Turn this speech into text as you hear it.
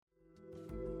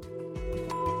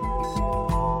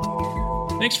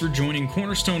Thanks for joining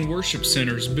Cornerstone Worship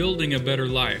Center's Building a Better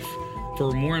Life.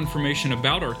 For more information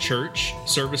about our church,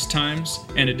 service times,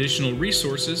 and additional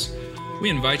resources, we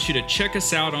invite you to check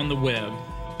us out on the web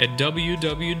at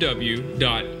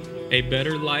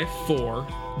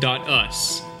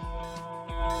www.abetterlife4.us.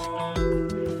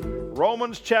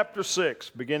 Romans chapter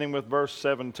 6, beginning with verse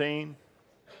 17.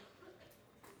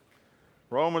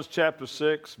 Romans chapter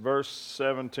 6, verse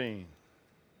 17.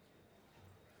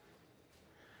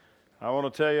 I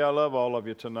want to tell you I love all of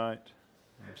you tonight.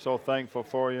 I'm so thankful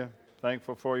for you,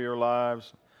 thankful for your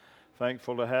lives,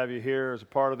 thankful to have you here as a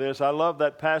part of this. I love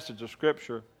that passage of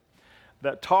Scripture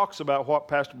that talks about what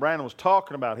Pastor Brandon was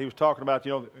talking about. He was talking about,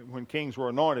 when kings were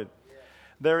anointed.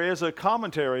 There is a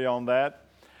commentary on that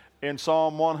in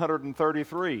Psalm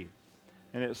 133.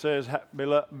 And it says,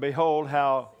 "Behold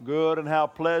how good and how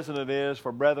pleasant it is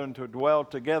for brethren to dwell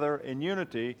together in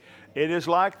unity. It is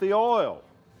like the oil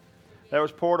that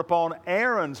was poured upon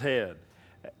Aaron's head,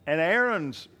 and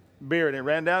Aaron's beard, and it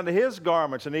ran down to his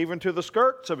garments, and even to the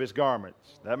skirts of his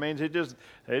garments." That means they just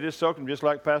soaked him, just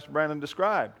like Pastor Brandon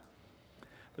described.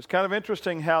 It's kind of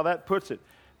interesting how that puts it.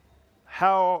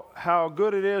 How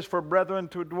good it is for brethren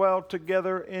to dwell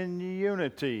together in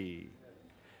unity.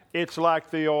 It's like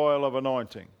the oil of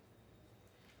anointing.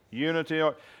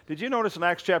 Unity. Did you notice in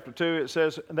Acts chapter 2, it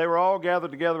says, they were all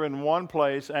gathered together in one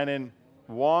place and in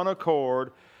one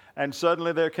accord, and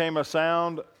suddenly there came a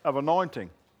sound of anointing.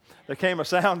 There came a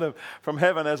sound from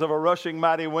heaven as of a rushing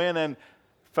mighty wind, and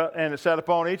it sat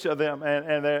upon each of them,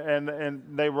 and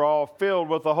they were all filled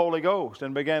with the Holy Ghost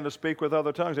and began to speak with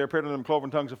other tongues. There appeared to them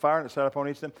cloven tongues of fire, and it sat upon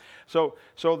each of them. So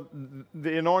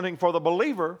the anointing for the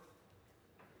believer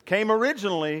came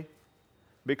originally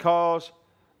because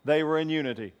they were in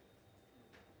unity.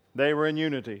 They were in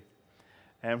unity.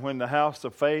 And when the house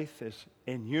of faith is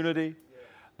in unity,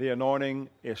 the anointing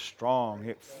is strong.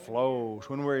 It flows.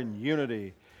 When we're in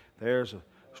unity, there's a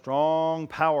strong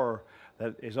power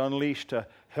that is unleashed to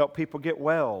help people get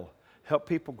well, help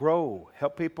people grow,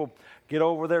 help people get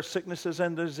over their sicknesses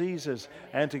and diseases,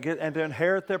 and to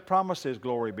inherit their promises.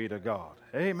 Glory be to God.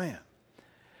 Amen.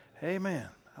 Amen.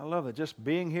 I love it. Just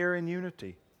being here in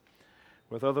unity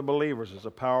with other believers is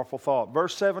a powerful thought.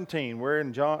 Verse 17. We're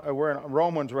in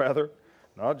Romans,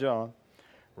 not John.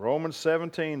 Romans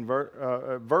 17,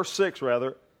 verse 6,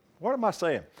 rather. What am I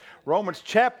saying? Romans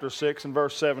chapter 6 and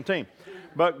verse 17.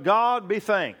 But God be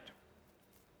thanked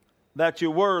that you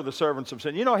were the servants of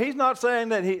sin. He's not saying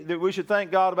that we should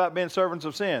thank God about being servants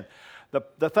of sin.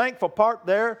 The thankful part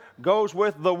there goes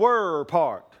with the were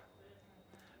part.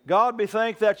 God be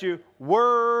thanked that you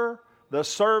were the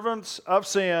servants of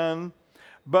sin,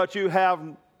 but you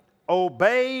have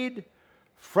obeyed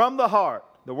from the heart.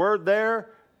 The word there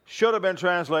should have been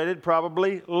translated,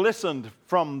 probably, listened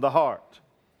from the heart.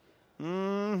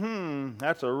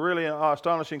 That's a really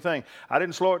astonishing thing. I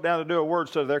didn't slow it down to do a word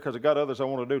study there because I've got others I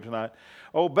want to do tonight.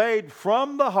 Obeyed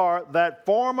from the heart that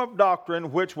form of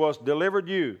doctrine which was delivered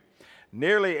you.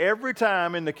 Nearly every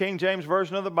time in the King James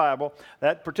Version of the Bible,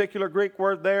 that particular Greek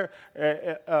word there,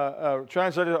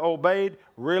 translated obeyed,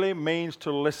 really means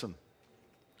to listen.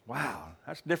 Wow,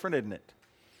 that's different, isn't it?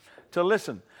 To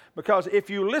listen. Because if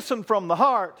you listen from the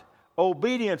heart,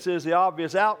 obedience is the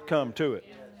obvious outcome to it.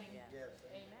 You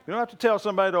don't have to tell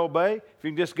somebody to obey. If you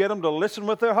can just get them to listen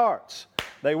with their hearts,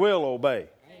 they will obey.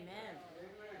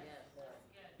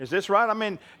 Is this right? I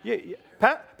mean,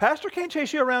 Pastor can't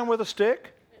chase you around with a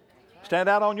stick. Stand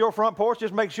out on your front porch,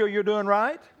 just make sure you're doing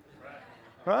right.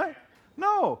 Right?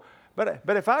 No. But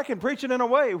if I can preach it in a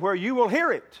way where you will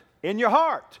hear it in your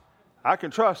heart, I can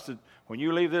trust that when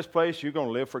you leave this place, you're going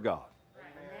to live for God.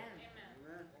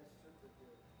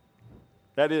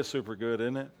 That is super good,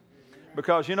 isn't it?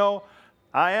 Because,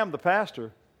 I am the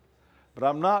pastor, but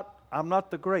I'm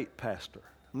not the great pastor.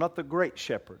 I'm not the great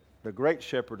shepherd. The great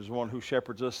shepherd is one who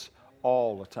shepherds us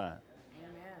all the time.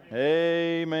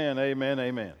 Amen, amen,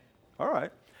 amen. All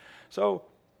right. So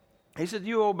he said,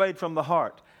 you obeyed from the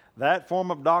heart that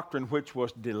form of doctrine which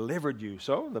was delivered you.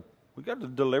 So we got to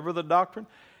deliver the doctrine.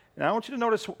 Now I want you to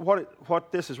notice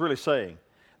what this is really saying.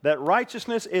 That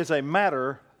righteousness is a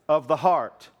matter of the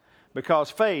heart,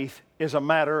 because faith is a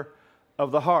matter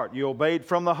of the heart. You obeyed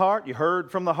from the heart. You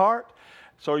heard from the heart.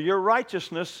 So your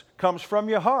righteousness comes from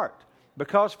your heart,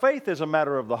 because faith is a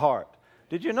matter of the heart.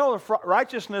 Did you know that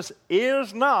righteousness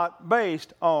is not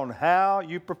based on how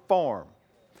you perform?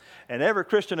 And every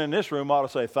Christian in this room ought to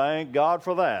say, thank God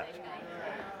for that.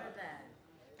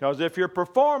 Because if your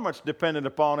performance depended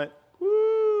upon it,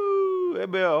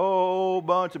 there'd be a whole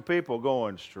bunch of people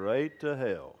going straight to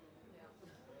hell.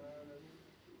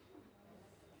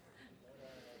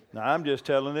 Now, I'm just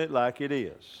telling it like it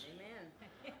is.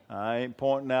 I ain't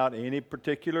pointing out any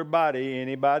particular body,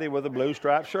 anybody with a blue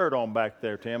striped shirt on back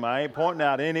there, Tim. I ain't pointing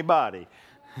out anybody.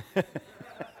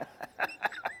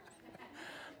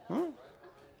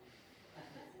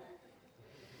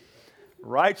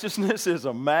 Righteousness is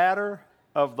a matter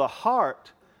of the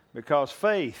heart because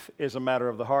faith is a matter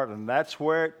of the heart, and that's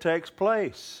where it takes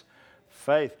place.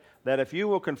 Faith. That if you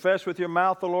will confess with your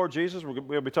mouth the Lord Jesus,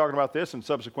 we'll be talking about this in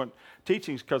subsequent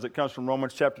teachings because it comes from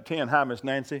Romans chapter 10. Hi, Miss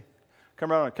Nancy.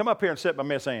 Come up here and sit by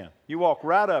Miss Ann. You walk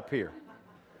right up here.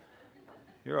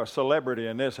 You're a celebrity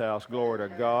in this house. Glory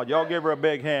to God. Y'all give her a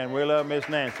big hand. We love Miss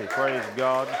Nancy. Praise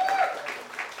God.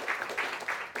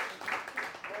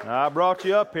 Now, I brought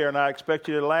you up here, and I expect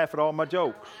you to laugh at all my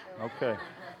jokes. Okay.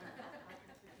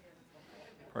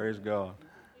 Praise God.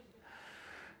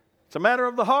 It's a matter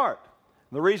of the heart.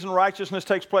 The reason righteousness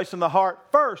takes place in the heart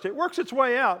first, it works its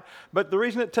way out, but the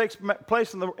reason it takes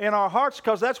place in our hearts is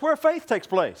because that's where faith takes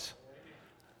place.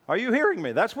 Are you hearing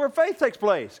me? That's where faith takes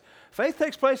place. Faith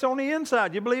takes place on the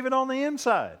inside. You believe it on the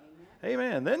inside.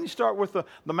 Amen. Then you start with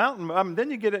the mountain.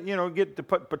 Then you get the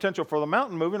potential for the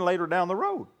mountain moving later down the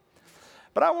road.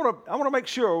 But I want to make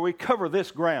sure we cover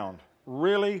this ground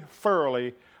really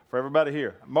thoroughly for everybody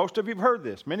here. Most of you have heard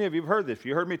this. Many of you have heard this. If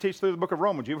you heard me teach through the book of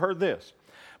Romans, you've heard this.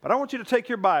 But I want you to take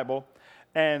your Bible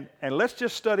and let's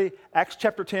just study Acts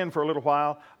chapter 10 for a little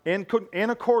while in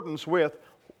accordance with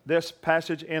this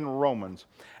passage in Romans.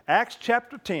 Acts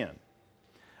chapter 10.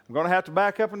 I'm going to have to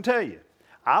back up and tell you.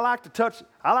 I like to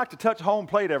touch home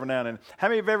plate every now and then. How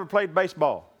many of you ever played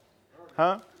baseball?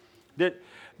 Huh?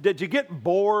 Did you get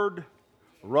bored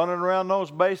running around those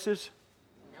bases?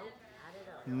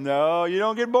 No, you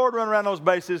don't get bored running around those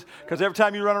bases because every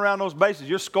time you run around those bases,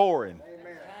 you're scoring.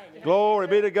 Glory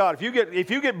be to God. If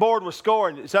you get bored with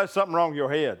scoring, there's something wrong with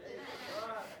your head.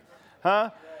 Huh?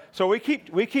 So we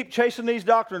keep chasing these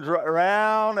doctrines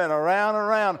around and around and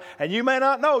around. And you may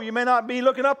not know, you may not be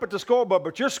looking up at the scoreboard,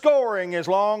 but you're scoring as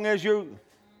long as you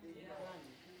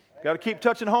got to keep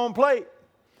touching home plate.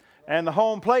 And the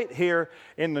home plate here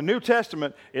in the New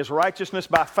Testament is righteousness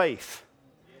by faith.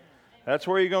 That's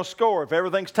where you're going to score if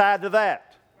everything's tied to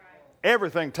that.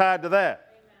 Everything tied to that.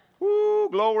 Woo,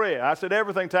 glory. I said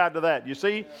everything tied to that. You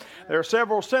see, there are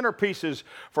several centerpieces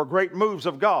for great moves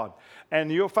of God.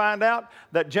 And you'll find out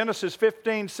that Genesis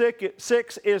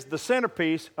 15:6 is the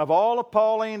centerpiece of all of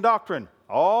Pauline doctrine.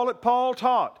 All that Paul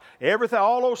taught, everything,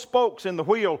 all those spokes in the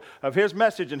wheel of his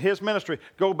message and his ministry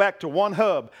go back to one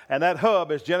hub, and that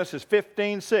hub is Genesis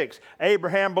 15:6.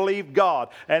 Abraham believed God,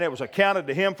 and it was accounted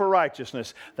to him for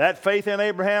righteousness. That faith in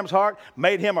Abraham's heart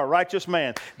made him a righteous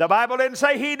man. The Bible didn't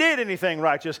say he did anything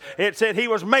righteous. It said he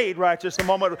was made righteous the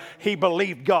moment he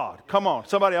believed God. Come on,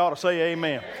 somebody ought to say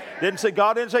amen.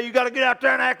 God didn't say you got to get out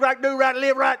there and act right, do right,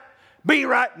 live right, be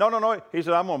right. No. He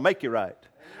said, I'm going to make you right.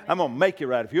 I'm going to make you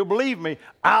right. If you'll believe me,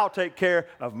 I'll take care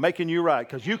of making you right.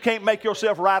 Because you can't make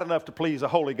yourself right enough to please a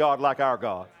holy God like our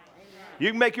God. You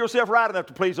can make yourself right enough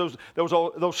to please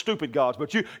those stupid gods.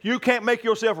 But you can't make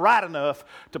yourself right enough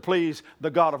to please the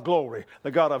God of glory,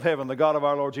 the God of heaven, the God of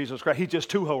our Lord Jesus Christ. He's just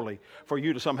too holy for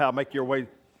you to somehow make your way.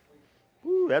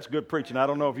 Ooh, that's good preaching. I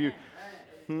don't know if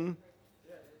you...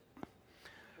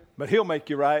 But He'll make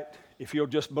you right if you'll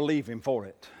just believe Him for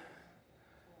it.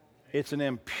 It's an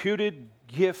imputed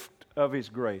gift of His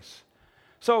grace.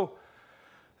 So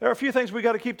there are a few things we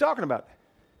got to keep talking about.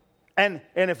 And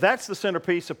if that's the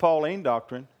centerpiece of Pauline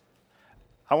doctrine,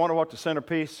 I wonder what the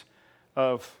centerpiece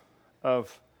of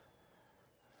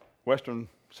Western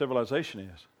civilization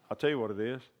is. I'll tell you what it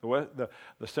is.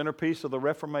 The centerpiece of the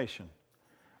Reformation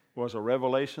was a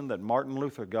revelation that Martin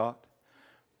Luther got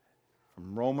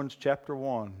from Romans chapter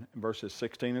 1, verses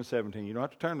 16 and 17. You don't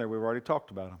have to turn there. We've already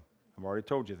talked about them. I've already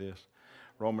told you this.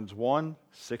 Romans 1,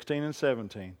 16 and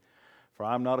 17. For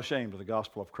I am not ashamed of the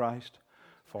gospel of Christ,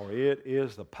 for it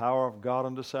is the power of God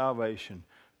unto salvation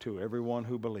to everyone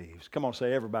who believes. Come on,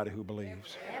 say everybody who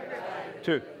believes.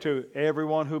 Everybody. To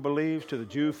everyone who believes, to the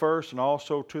Jew first and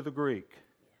also to the Greek.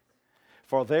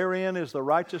 For therein is the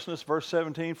righteousness, verse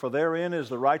 17, for therein is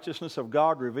the righteousness of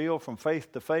God revealed from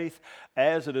faith to faith,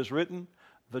 as it is written,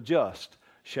 the just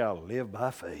shall live by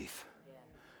faith.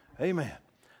 Yeah. Amen.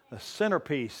 The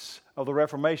centerpiece of the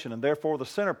Reformation, and therefore the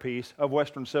centerpiece of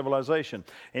Western civilization.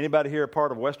 Anybody here a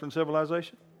part of Western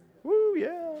civilization? Woo,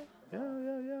 yeah.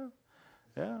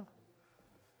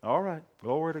 All right,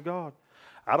 glory to God.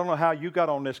 I don't know how you got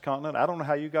on this continent. I don't know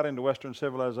how you got into Western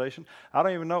civilization. I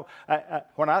don't even know.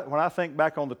 When I think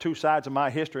back on the two sides of my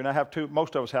history, and I have two,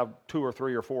 most of us have 2 or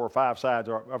 3 or 4 or 5 sides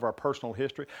of our personal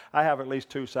history. I have at least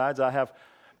 2 sides. I have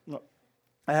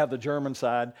the German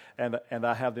side, and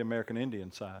I have the American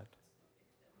Indian side.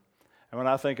 And when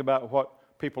I think about what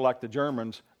people like the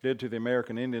Germans did to the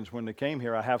American Indians when they came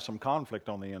here, I have some conflict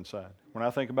on the inside. When I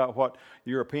think about what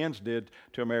Europeans did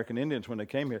to American Indians when they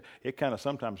came here, it kind of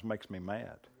sometimes makes me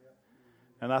mad.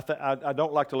 And I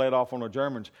don't like to let off on the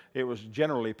Germans. It was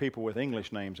generally people with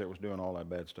English names that was doing all that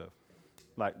bad stuff,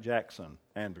 like Jackson,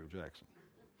 Andrew Jackson.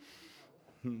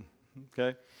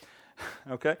 Okay?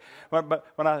 Okay? But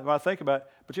when I think about it,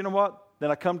 but you know what?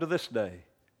 Then I come to this day.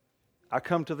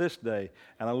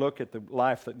 And I look at the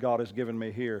life that God has given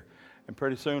me here. And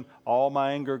pretty soon, all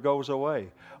my anger goes away.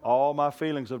 All my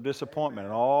feelings of disappointment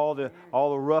and all the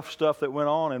rough stuff that went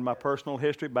on in my personal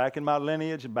history, back in my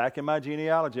lineage and back in my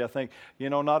genealogy. I think,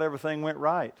 not everything went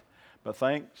right. But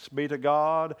thanks be to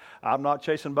God, I'm not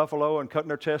chasing buffalo and cutting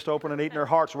their chest open and eating their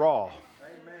hearts raw.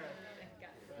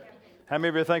 How many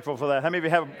of you are thankful for that? How many of you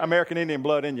have American Indian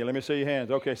blood in you? Let me see your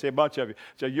hands. Okay, see a bunch of you.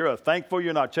 So you're thankful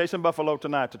you're not chasing buffalo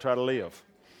tonight to try to live.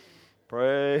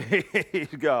 Praise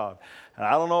God. And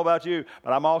I don't know about you,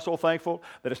 but I'm also thankful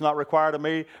that it's not required of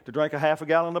me to drink a half a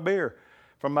gallon of beer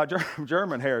from my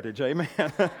German heritage. Amen.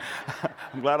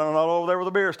 I'm glad I'm not over there with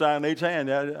a beer stein in each hand.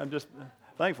 I'm just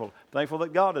thankful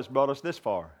that God has brought us this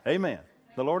far. Amen.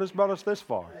 The Lord has brought us this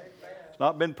far.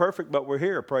 Not been perfect, but we're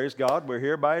here. Praise God. We're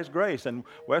here by His grace. And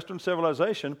Western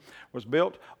civilization was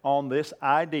built on this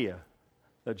idea: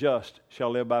 the just shall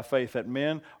live by faith, that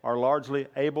men are largely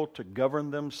able to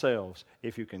govern themselves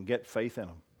if you can get faith in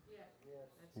them.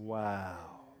 Wow.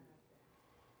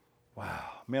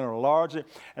 Men are largely,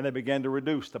 and they began to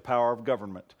reduce the power of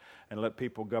government and let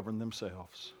people govern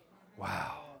themselves.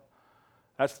 Wow.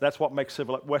 That's what makes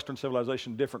Western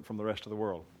civilization different from the rest of the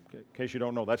world. In case you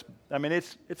don't know,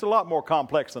 it's a lot more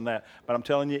complex than that. But I'm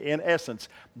telling you, in essence,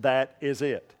 that is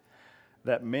it.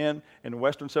 That men in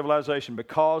Western civilization,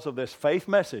 because of this faith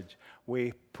message,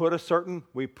 we put a certain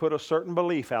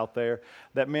belief out there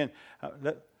that men.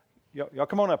 Y'all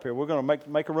come on up here. We're going to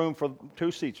make a room for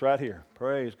 2 seats right here.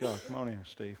 Praise God. Come on in,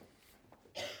 Steve.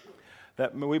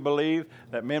 That we believe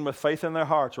that men with faith in their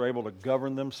hearts are able to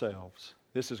govern themselves.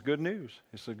 This is good news.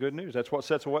 This is good news. That's what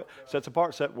sets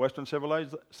apart Western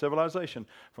civilization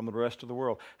from the rest of the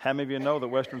world. How many of you know that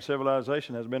Western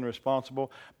civilization has been responsible?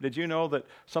 Did you know that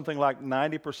something like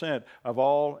 90% of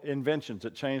all inventions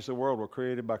that changed the world were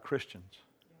created by Christians?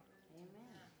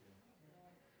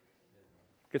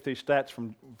 Get these stats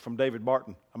from David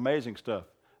Barton. Amazing stuff.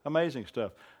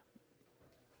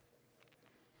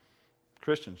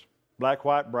 Christians, black,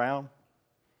 white, brown,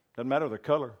 doesn't matter the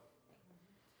color.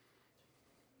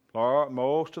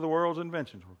 Most of the world's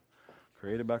inventions were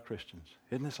created by Christians.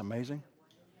 Isn't this amazing?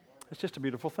 It's just a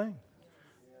beautiful thing.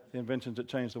 The inventions that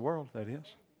changed the world, that is.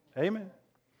 Amen.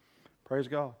 Praise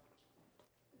God.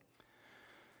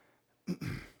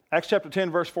 Acts chapter 10,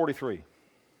 verse 43.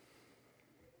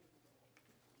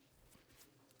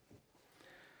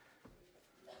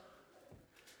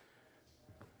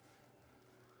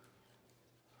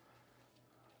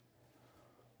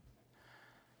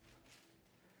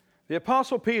 The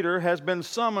Apostle Peter has been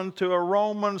summoned to a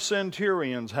Roman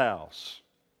centurion's house.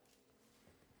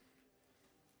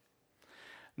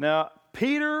 Now,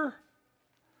 Peter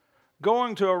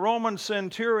going to a Roman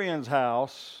centurion's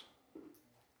house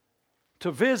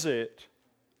to visit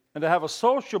and to have a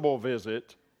sociable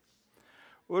visit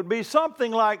would be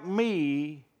something like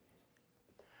me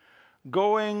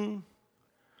going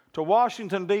to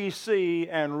Washington, D.C.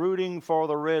 and rooting for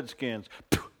the Redskins.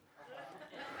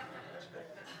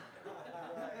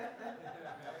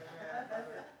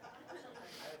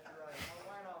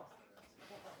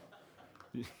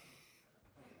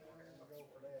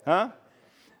 Huh?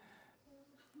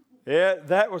 Yeah,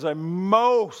 that was a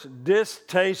most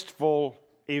distasteful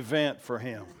event for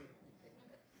him.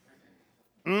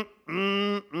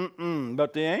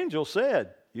 But the angel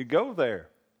said, you go there.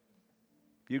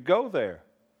 You go there.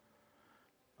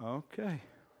 Okay.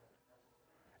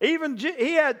 Even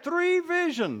he had 3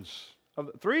 visions,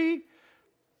 3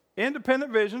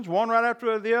 independent visions, one right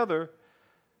after the other,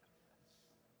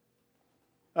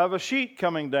 of a sheet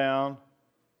coming down.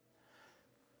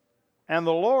 And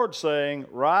the Lord saying,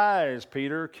 rise,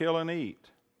 Peter, kill and eat.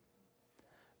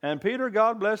 And Peter,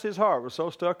 God bless his heart, was so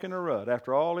stuck in a rut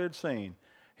after all he had seen.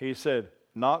 He said,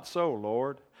 not so,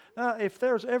 Lord. Now, if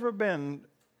there's ever been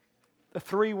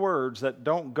 3 words that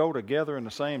don't go together in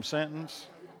the same sentence,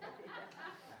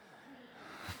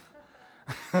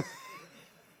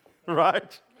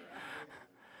 right?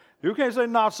 You can't say,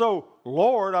 not so,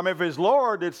 Lord. I mean, if it's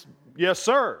Lord, it's yes,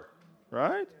 sir,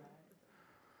 right?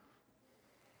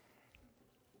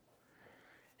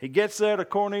 He gets there to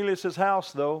Cornelius'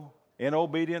 house, though, in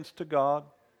obedience to God.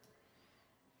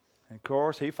 And of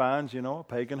course, he finds, a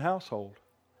pagan household.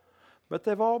 But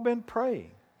they've all been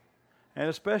praying. And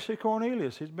especially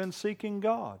Cornelius, he's been seeking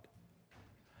God.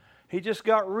 He just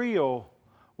got real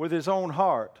with his own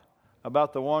heart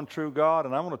about the one true God.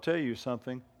 And I'm going to tell you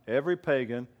something. Every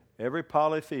pagan, every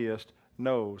polytheist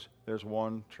knows there's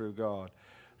one true God.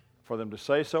 For them to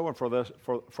say so and for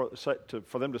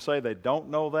them to say they don't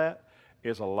know that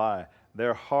is a lie.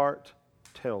 Their heart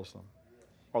tells them.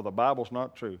 Or the Bible's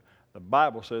not true. The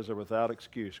Bible says they're without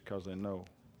excuse because they know.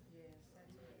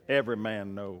 Every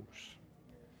man knows.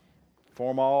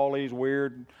 Form all these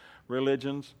weird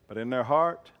religions, but in their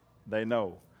heart, they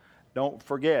know. Don't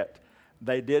forget,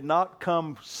 they did not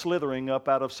come slithering up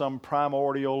out of some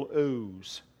primordial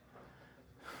ooze.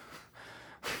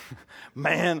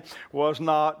 Man was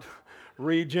not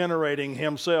regenerating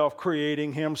himself,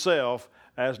 creating himself,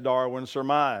 as Darwin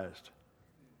surmised.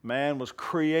 Man was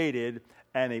created,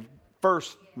 and a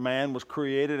first man was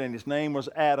created, and his name was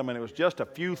Adam, and it was just a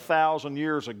few thousand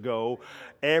years ago.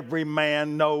 Every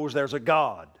man knows there's a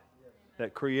God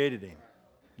that created him.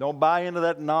 Don't buy into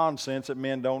that nonsense that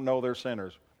men don't know they're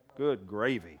sinners. Good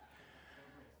gravy.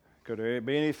 Could there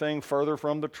be anything further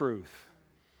from the truth?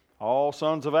 All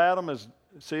sons of Adam, as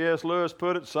C.S. Lewis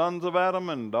put it, sons of Adam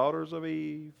and daughters of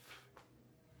Eve.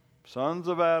 Sons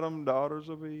of Adam, daughters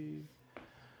of Eve.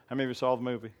 How many of you saw the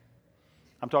movie?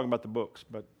 I'm talking about the books,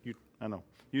 but I know.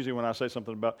 Usually when I say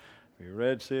something about, have you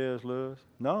read C.S. Lewis?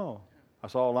 No. I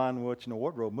saw a Lion, Witch, and the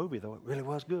Wardrobe movie, though. It really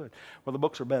was good. Well, the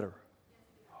books are better.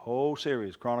 Whole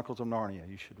series, Chronicles of Narnia.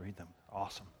 You should read them.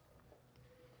 Awesome.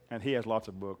 And he has lots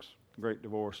of books. Great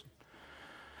Divorce,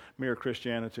 Mere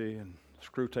Christianity, and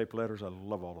Screw Tape Letters. I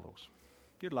love all of those.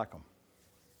 You'd like them.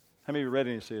 How many of you read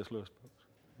any of C.S. Lewis books?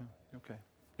 Yeah, okay.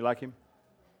 You like him?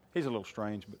 He's a little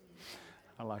strange, but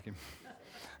I like him.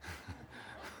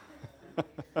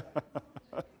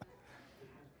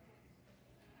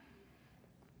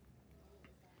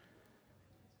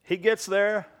 He gets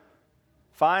there,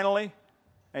 finally,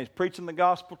 and he's preaching the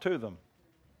gospel to them.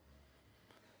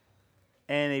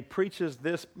 And he preaches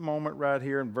this moment right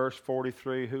here in verse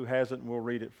 43. Who hasn't will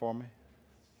read it for me.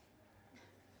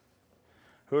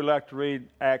 Who would like to read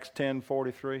Acts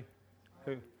 10:43?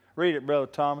 Who? Read it, Brother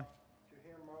Tommy. To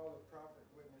him all the prophet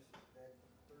witnesses that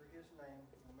through his name,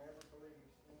 whomever believes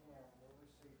in him will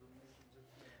receive remissions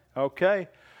of sins. Okay.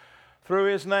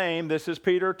 Through his name, this is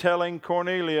Peter telling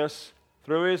Cornelius,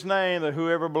 through his name, that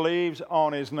whoever believes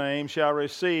on his name shall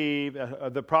receive.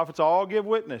 The prophets all give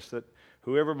witness that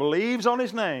whoever believes on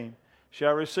his name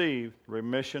shall receive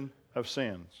remission of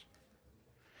sins.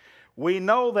 We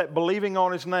know that believing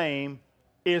on his name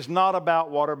is not about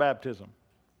water baptism.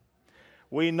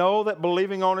 We know that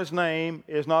believing on his name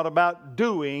is not about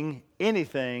doing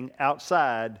anything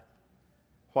outside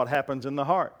what happens in the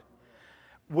heart.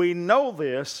 We know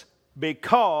this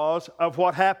because of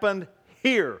what happened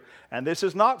here. And this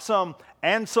is not some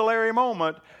ancillary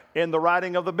moment in the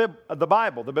writing of the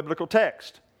Bible, the biblical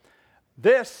text.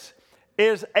 This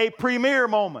is a premier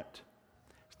moment.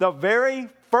 The very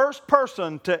first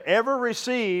person to ever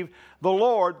receive the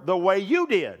Lord the way you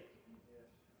did,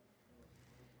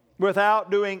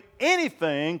 without doing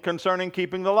anything concerning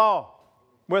keeping the law,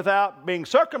 without being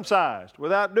circumcised,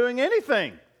 without doing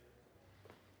anything.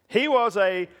 He was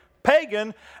a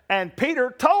pagan, and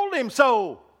Peter told him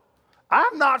so.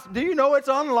 Do you know it's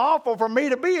unlawful for me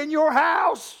to be in your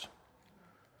house?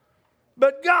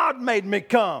 But God made me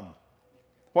come.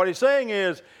 What he's saying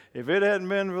is, if it hadn't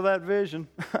been for that vision,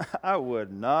 I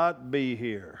would not be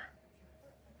here.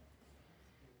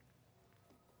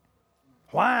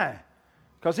 Why?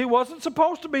 Because he wasn't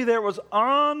supposed to be there. It was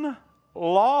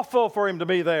unlawful for him to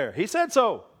be there. He said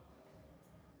so.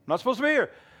 I'm not supposed to be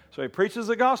here. So he preaches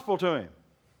the gospel to him.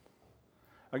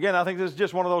 Again, I think this is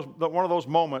just one of those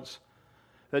moments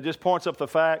that just points up the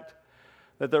fact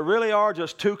that there really are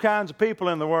just two kinds of people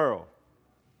in the world.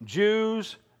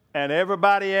 Jews and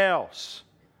everybody else.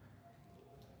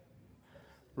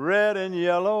 Red and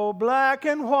yellow, black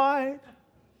and white.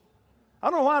 I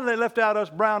don't know why they left out us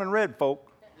brown and red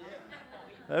folk.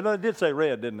 They did say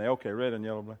red, didn't they? Okay, red and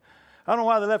yellow, black. I don't know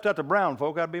why they left out the brown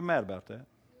folk. I'd be mad about that.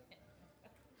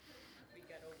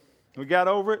 We got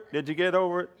over it? Did you get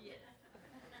over it? Yeah.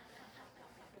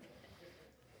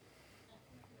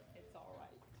 It's all right.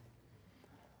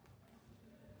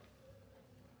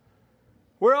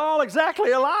 We're all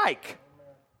exactly alike.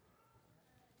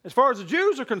 As far as the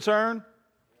Jews are concerned,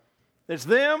 it's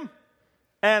them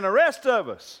and the rest of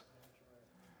us.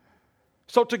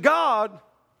 So to God,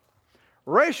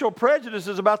 racial prejudice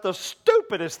is about the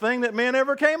stupidest thing that men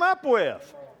ever came up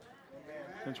with.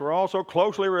 Since we're all so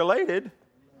closely related.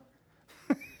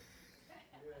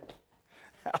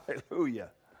 Hallelujah.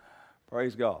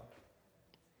 Praise God.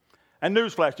 And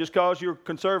newsflash, just because you're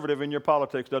conservative in your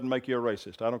politics doesn't make you a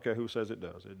racist. I don't care who says it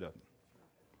does. It doesn't.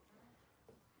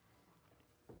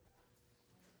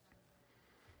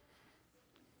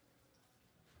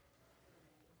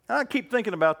 I keep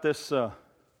thinking about this.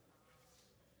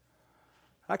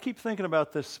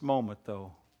 Moment,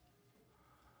 though.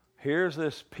 Here's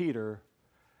this Peter,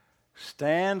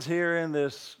 stands here in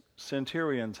this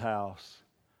centurion's house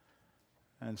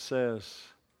and says,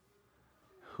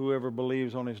 whoever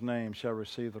believes on his name shall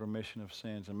receive the remission of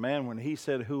sins. And man, when he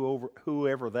said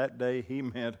whoever that day, he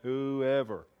meant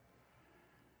whoever.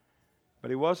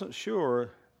 But he wasn't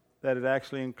sure that it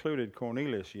actually included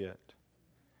Cornelius yet.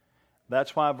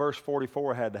 That's why verse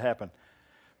 44 had to happen.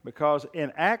 Because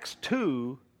in Acts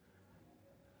 2,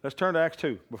 let's turn to Acts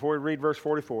 2 before we read verse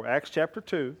 44. Acts chapter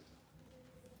 2.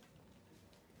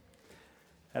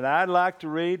 And I'd like to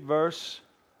read verse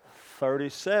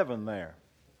 37 there.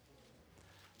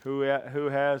 Who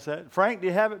has that? Frank, do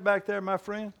you have it back there, my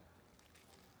friend?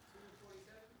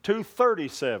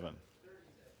 237.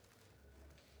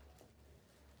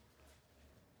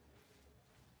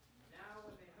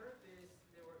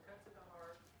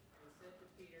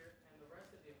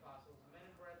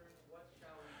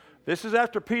 This is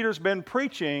after Peter's been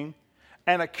preaching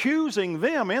and accusing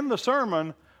them in the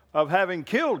sermon of having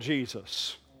killed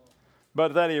Jesus,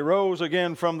 but that he rose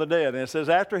again from the dead. And it says,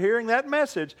 after hearing that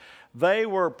message, they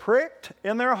were pricked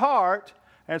in their heart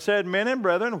and said, men and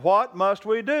brethren, what must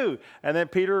we do? And then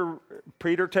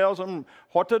Peter tells them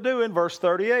what to do in verse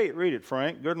 38. Read it,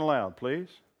 Frank, good and loud, please.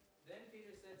 Then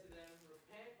Peter said to them,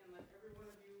 repent and let every one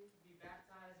of you be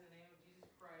baptized in the name of Jesus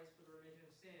Christ for the remission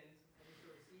of sins, and you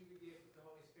shall receive the gift of the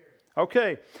Holy Spirit.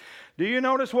 Okay, do you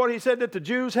notice what he said that the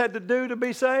Jews had to do to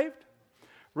be saved?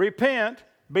 Repent,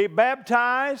 be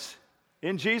baptized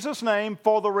in Jesus' name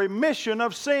for the remission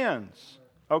of sins.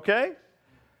 Okay?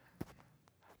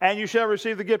 And you shall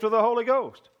receive the gift of the Holy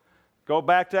Ghost. Go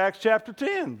back to Acts chapter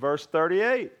 10, verse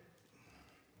 38.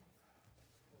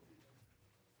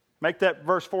 Make that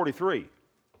verse 43,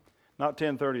 not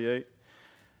 10:38.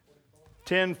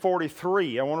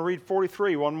 10:43. I want to read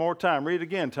 43 one more time. Read it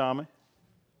again, Tommy.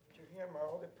 To him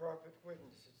all the prophets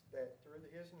witnesses that through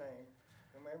his name,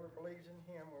 whomever believes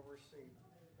in him will receive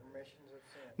the remissions of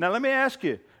sins. Now let me ask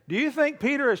you, do you think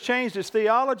Peter has changed his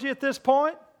theology at this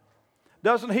point?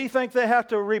 Doesn't he think they have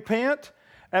to repent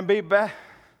and be back?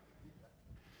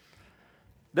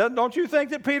 Don't you think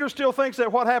that Peter still thinks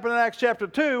that what happened in Acts chapter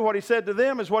 2, what he said to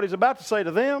them is what he's about to say to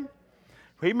them?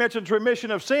 He mentions remission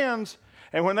of sins,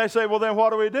 and when they say, well, then what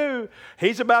do we do?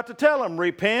 He's about to tell them,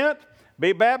 repent,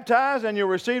 be baptized, and you'll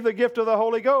receive the gift of the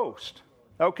Holy Ghost.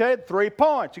 Okay, 3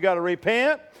 points. You got to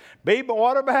repent, be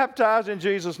water baptized in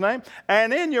Jesus' name,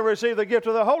 and then you'll receive the gift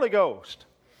of the Holy Ghost.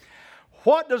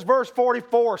 What does verse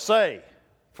 44 say?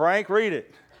 Frank, read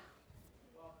it.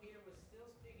 While Peter was still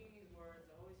speaking these words,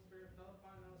 the Holy Spirit fell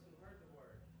upon those who heard the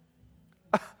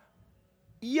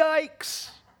word. Yikes.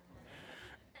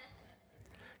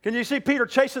 Can you see Peter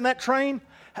chasing that train?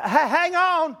 Hang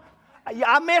on.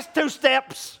 I missed 2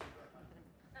 steps.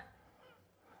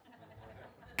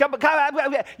 Come,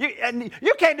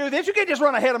 you can't do this. You can't just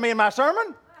run ahead of me in my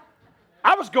sermon.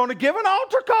 I was going to give an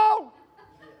altar call.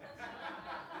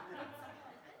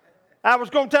 I was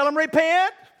going to tell them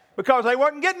repent because they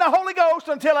weren't getting the Holy Ghost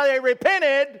until they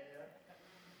repented.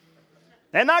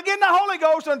 They're not getting the Holy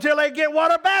Ghost until they get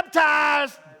water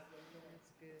baptized.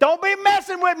 Don't be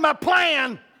messing with my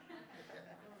plan.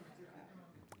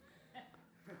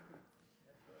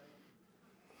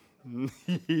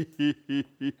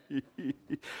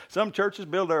 Some churches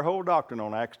build their whole doctrine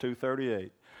on Acts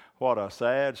 2:38. What a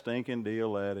sad, stinking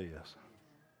deal that is.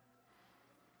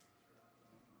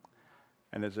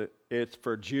 And it's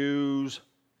for Jews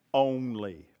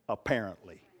only,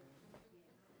 apparently.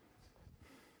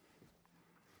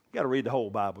 You got to read the whole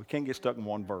Bible. You can't get stuck in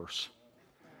one verse.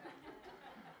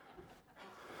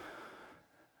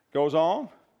 Goes on.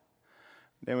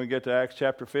 Then we get to Acts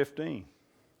chapter 15.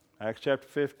 Acts chapter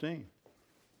 15.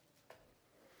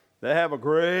 They have a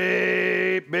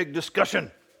great big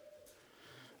discussion.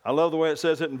 I love the way it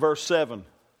says it in verse 7.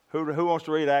 Who wants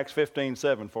to read Acts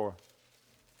 15:7 for us?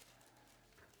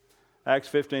 Acts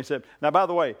 15:7. Now, by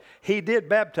the way, he did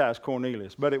baptize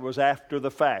Cornelius, but it was after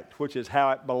the fact, which is how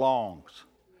it belongs.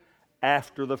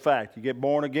 After the fact. You get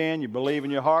born again, you believe in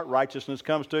your heart, righteousness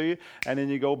comes to you, and then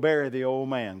you go bury the old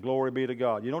man. Glory be to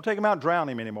God. You don't take him out and drown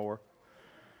him anymore.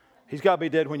 He's got to be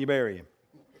dead when you bury him.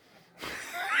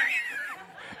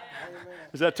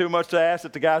 Is that too much to ask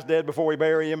that the guy's dead before we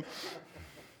bury him?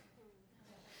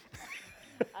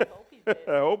 I hope he's dead.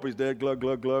 I hope he's dead. Glug,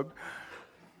 glug, glug.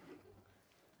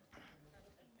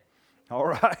 All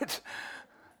right.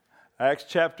 Acts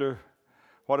chapter,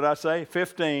 what did I say?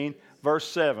 15, verse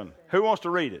 7. Who wants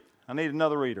to read it? I need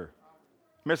another reader.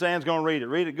 Miss Ann's going to read it.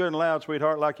 Read it good and loud,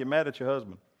 sweetheart, like you're mad at your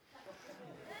husband.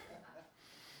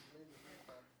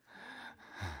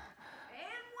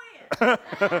 And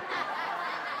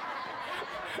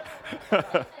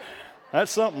when?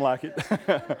 That's something like it. There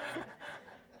had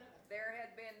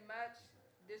been much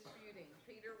disputing.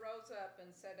 Peter rose up and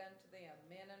said unto them,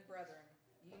 Men and brethren,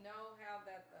 you know how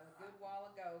that a good while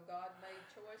ago God made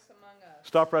choice among us.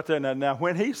 Stop right there. Now,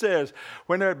 when he says,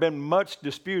 when there had been much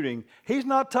disputing, he's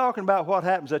not talking about what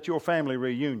happens at your family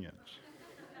reunions.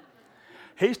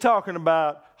 He's talking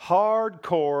about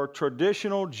hardcore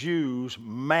traditional Jews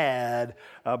mad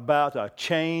about a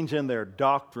change in their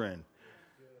doctrine.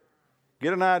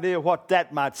 Get an idea of what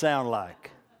that might sound like.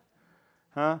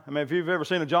 Huh? I mean, if you've ever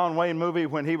seen a John Wayne movie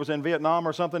when he was in Vietnam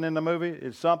or something in the movie,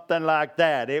 it's something like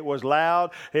that. It was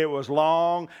loud. It was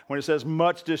long. When it says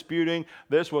much disputing,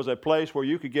 this was a place where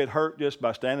you could get hurt just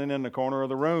by standing in the corner of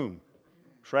the room.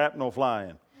 Shrapnel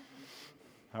flying.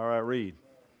 All right, read.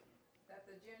 That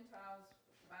the Gentiles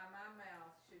by my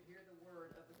mouth should hear the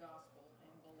word of the gospel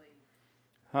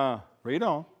and believe. Read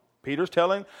on. Peter's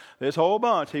telling this whole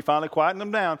bunch. He finally quietened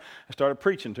them down and started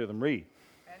preaching to them. Read.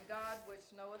 And God, which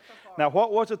knoweth the heart. Now,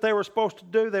 what was it they were supposed to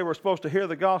do? They were supposed to hear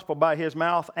the gospel by his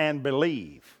mouth and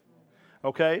believe.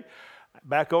 Okay?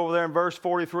 Back over there in verse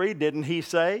 43, didn't he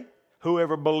say,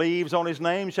 whoever believes on his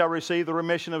name shall receive the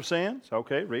remission of sins?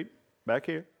 Okay, read. Back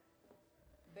here.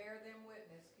 Bear them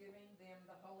witness, giving them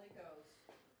the Holy Ghost,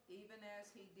 even as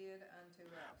he did unto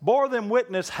us. Bore them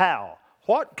witness how?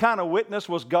 What kind of witness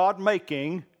was God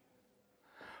making?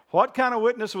 What kind of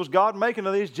witness was God making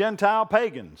to these Gentile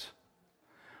pagans?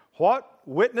 What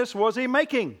witness was he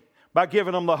making by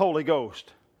giving them the Holy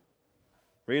Ghost?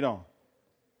 Read on.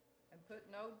 And put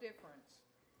no difference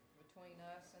between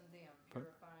us and them,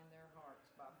 purifying their hearts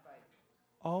by faith.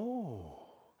 Oh.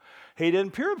 He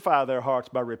didn't purify their hearts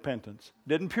by repentance.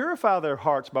 Didn't purify their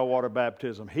hearts by water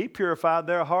baptism. He purified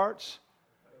their hearts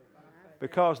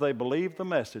because they believed the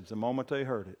message the moment they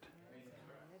heard it.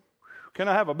 Can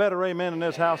I have a better amen in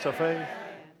this house of faith?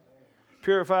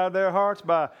 Purified their hearts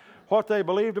by what they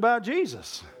believed about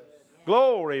Jesus.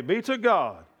 Glory be to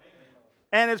God.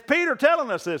 And it's Peter telling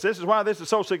us this. This is why this is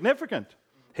so significant.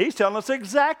 He's telling us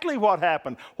exactly what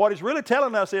happened. What he's really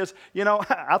telling us is, you know,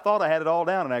 I thought I had it all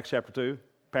down in Acts chapter 2.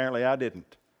 Apparently I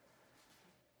didn't.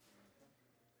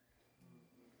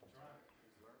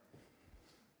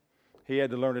 He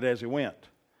had to learn it as he went.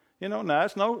 You know, now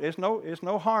it's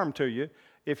no harm to you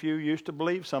if you used to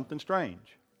believe something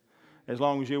strange, as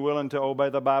long as you're willing to obey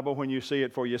the Bible when you see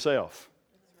it for yourself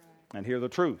and hear the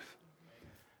truth.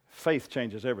 Faith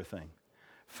changes everything.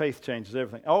 Faith changes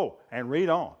everything. Oh, and read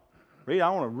on. I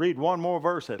want to read one more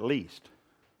verse at least.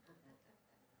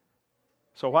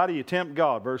 So why do you tempt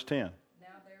God? Verse 10. Now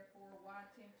therefore, why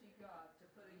tempt ye God to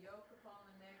put a yoke upon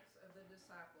the necks of the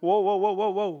disciples?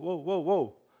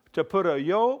 Whoa. To put a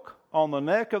yoke on the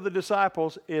neck of the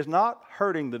disciples is not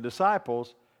hurting the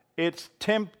disciples, it's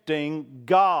tempting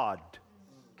God.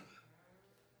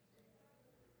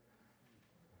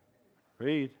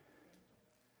 Read.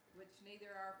 Which neither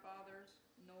our fathers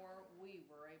nor we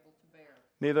were able to bear.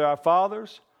 Neither our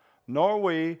fathers nor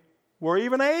we were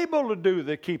even able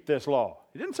to keep this law.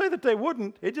 It didn't say that they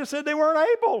wouldn't. It just said they weren't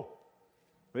able.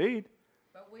 Read.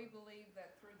 But we believe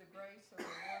that through the grace of the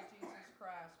Lord Jesus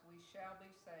Christ we shall be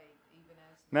saved, even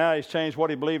as... Now he's changed what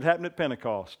he believed happened at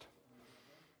Pentecost.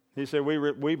 He said,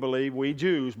 we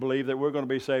Jews believe that we're going to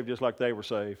be saved just like they were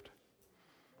saved.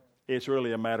 It's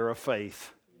really a matter of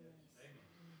faith.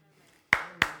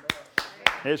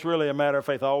 It's really a matter of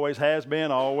faith. Always has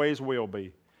been, always will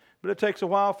be. But it takes a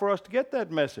while for us to get that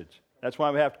message. That's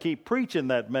why we have to keep preaching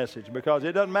that message, because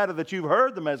it doesn't matter that you've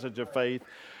heard the message of faith.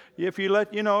 If you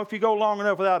go long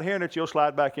enough without hearing it, you'll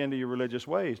slide back into your religious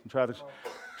ways and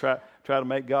try to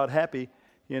make God happy.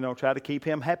 Try to keep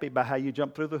him happy by how you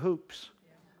jump through the hoops.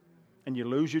 And you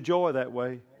lose your joy that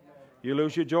way. You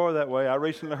lose your joy that way. I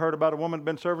recently heard about a woman who'd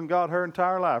been serving God her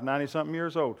entire life, 90-something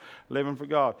years old, living for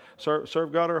God,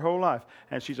 served God her whole life,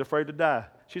 and she's afraid to die.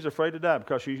 She's afraid to die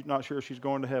because she's not sure she's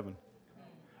going to heaven.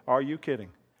 Are you kidding?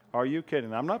 Are you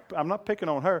kidding? I'm not picking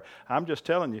on her. I'm just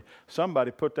telling you,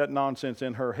 somebody put that nonsense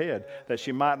in her head that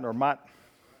she mightn't or might.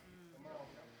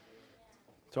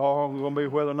 It's all going to be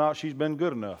whether or not she's been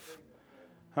good enough.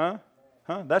 Huh?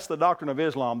 That's the doctrine of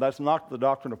Islam. That's not the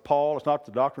doctrine of Paul. It's not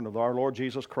the doctrine of our Lord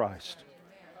Jesus Christ.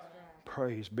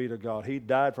 Praise be to God. He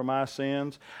died for my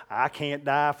sins. I can't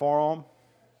die for them.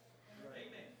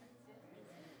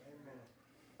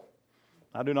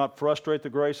 I do not frustrate the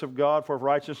grace of God, for if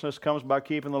righteousness comes by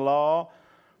keeping the law,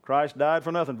 Christ died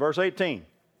for nothing. Verse 18.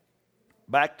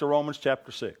 Back to Romans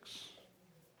chapter 6.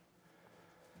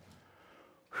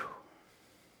 Whew.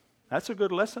 That's a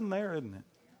good lesson there, isn't it?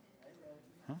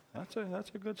 Huh?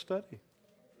 That's a good study.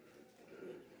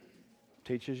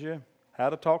 Teaches you how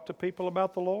to talk to people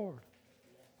about the Lord.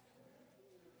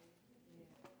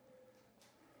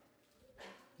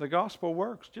 The gospel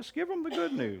works. Just give them the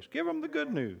good news. Give them the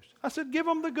good news. I said, give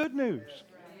them the good news.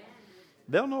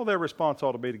 They'll know their response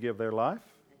ought to be to give their life.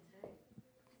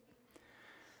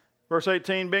 Verse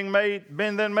 18, being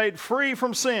then made free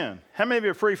from sin. How many of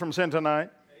you are free from sin tonight?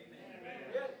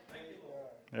 Amen.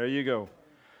 There you go.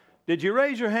 Did you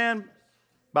raise your hand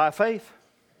by faith?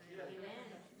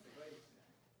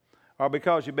 Or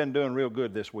because you've been doing real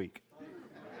good this week?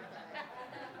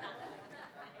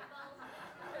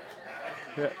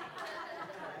 Yeah.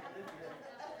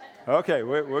 Okay,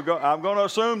 I'm going to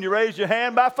assume you raised your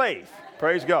hand by faith.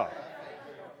 Praise God.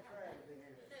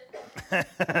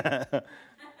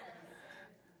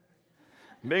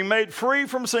 Being made free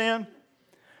from sin,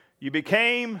 you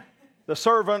became the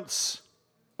servants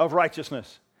of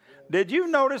righteousness. Did you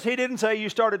notice he didn't say you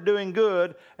started doing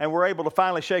good and were able to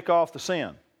finally shake off the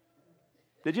sin?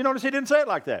 Did you notice he didn't say it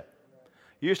like that?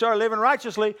 You started living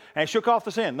righteously and shook off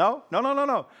the sin. No.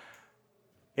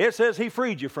 It says he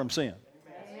freed you from sin.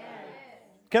 Amen.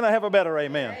 Can I have a better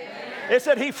amen? Amen. It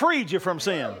said he freed you from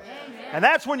sin. Amen. And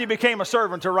that's when you became a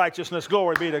servant to righteousness.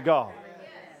 Glory be to God.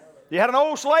 You had an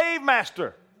old slave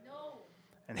master.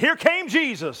 And here came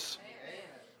Jesus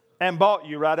and bought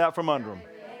you right out from under him.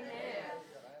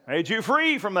 Made you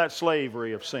free from that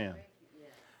slavery of sin.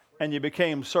 And you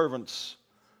became servants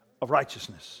of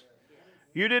righteousness.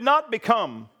 You did not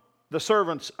become the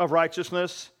servants of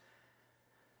righteousness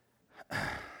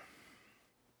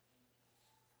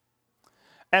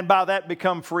and by that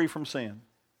become free from sin.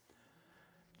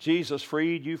 Jesus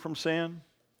freed you from sin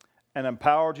and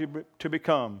empowered you to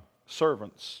become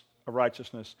servants of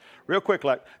righteousness. Real quick,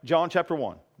 like John chapter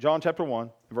 1. John chapter 1,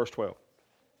 verse 12.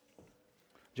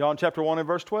 John chapter 1 and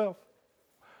verse 12.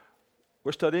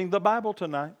 We're studying the Bible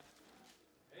tonight.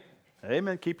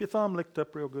 Amen. Keep your thumb licked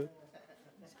up real good.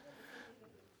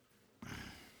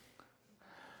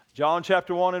 John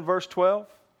chapter 1 and verse 12.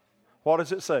 What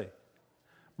does it say?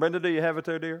 Brenda, do you have it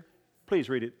there, dear? Please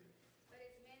read it. But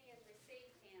as many as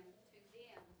received him, to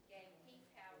them gave he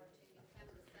power to become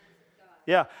the sons of God.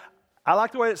 Yeah, I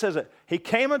like the way it says it. He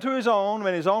came unto his own,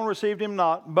 when his own received him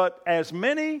not. But as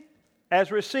many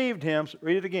as received him,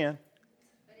 read it again.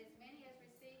 But as many as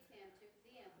received him, to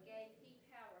them gave he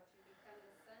power to become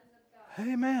the sons of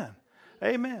God. Amen.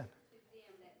 Amen. To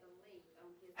them that believed on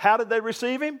his How did they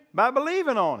receive him? By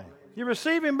believing on him. You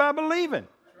receive him by believing.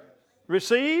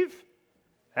 Receive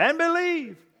and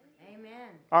believe.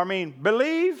 Amen.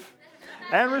 Believe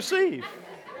and receive.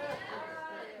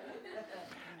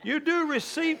 You do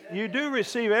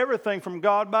receive everything from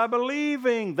God by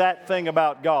believing that thing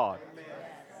about God.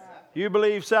 You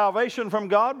believe salvation from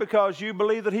God because you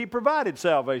believe that he provided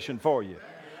salvation for you.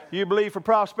 You believe for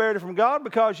prosperity from God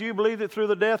because you believe that through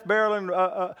the death,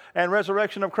 burial, and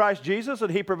resurrection of Christ Jesus that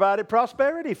he provided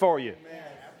prosperity for you.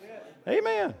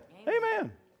 Amen.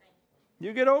 Amen.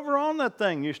 You get over on that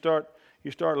thing. You start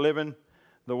living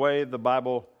the way the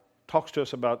Bible talks to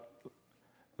us about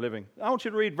living. I want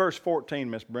you to read verse 14,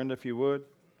 Miss Brenda, if you would.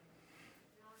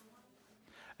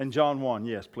 And John 1,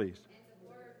 yes, please. And the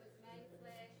Word was made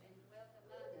flesh and dwelt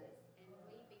among us, and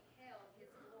we beheld his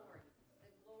glory, the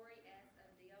glory as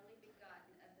of the only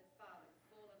begotten of the Father,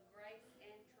 full of grace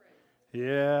and truth.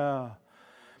 Yeah.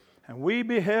 And we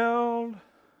beheld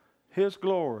his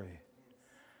glory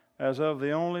as of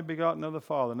the only begotten of the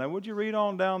Father. Now, would you read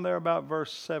on down there about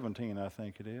verse 17, I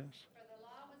think it is. For the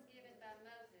law was given by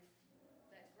Moses,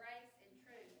 but grace and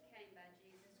truth came by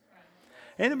Jesus Christ.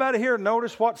 Anybody here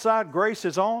notice what side grace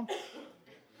is on?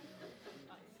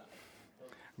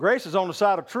 Grace is on the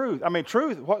side of truth.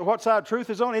 Truth, what side truth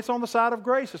is on? It's on the side of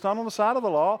grace. It's not on the side of the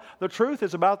law. The truth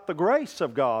is about the grace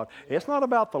of God. It's not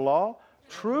about the law.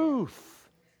 Truth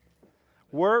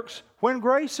works when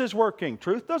grace is working.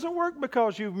 Truth doesn't work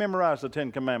because you've memorized the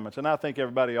Ten Commandments, and I think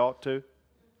everybody ought to.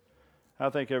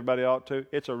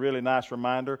 It's a really nice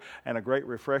reminder and a great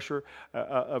refresher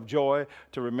of joy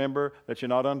to remember that you're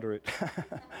not under it.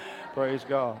 Praise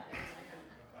God.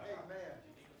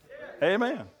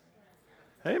 Amen.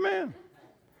 Amen.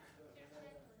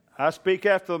 I speak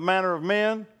after the manner of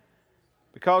men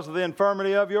because of the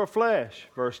infirmity of your flesh.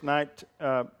 Verse 19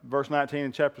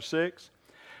 in chapter 6.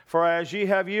 For as ye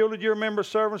have yielded your members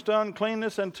servants to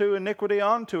uncleanness and to iniquity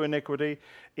unto iniquity,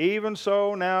 even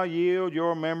so now yield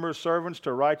your members servants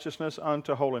to righteousness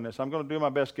unto holiness. I'm going to do my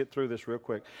best to get through this real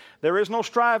quick. There is no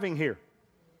striving here.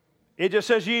 It just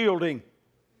says yielding.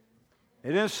 It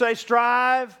didn't say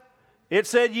strive. It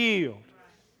said yield.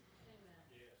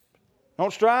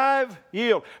 Don't strive,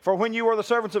 yield. For when you were the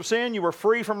servants of sin, you were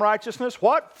free from righteousness.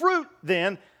 What fruit,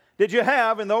 then, did you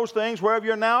have in those things whereof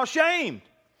you're now ashamed?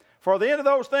 For the end of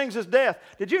those things is death.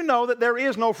 Did you know that there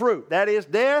is no fruit? That is,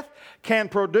 death can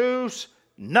produce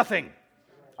nothing.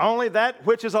 Only that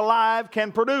which is alive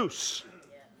can produce.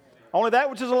 Only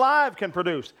that which is alive can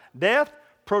produce. Death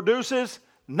produces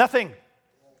nothing.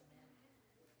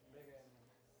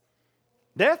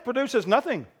 Death produces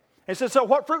nothing. It says, so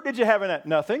what fruit did you have in that?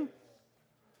 Nothing.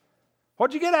 What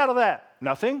did you get out of that?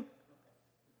 Nothing.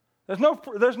 There's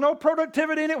no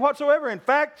productivity in it whatsoever. In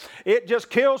fact, it just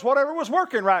kills whatever was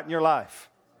working right in your life.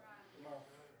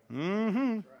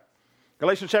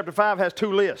 Galatians chapter 5 has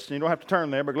 2 lists. You don't have to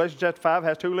turn there, but Galatians chapter 5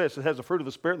 has 2 lists. It has the fruit of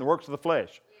the Spirit and the works of the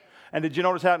flesh. And did you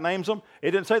notice how it names them?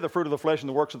 It didn't say the fruit of the flesh and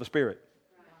the works of the Spirit.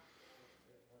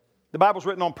 The Bible's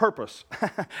written on purpose.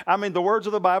 I mean, the words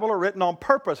of the Bible are written on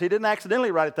purpose. He didn't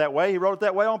accidentally write it that way. He wrote it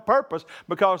that way on purpose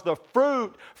because the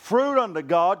fruit unto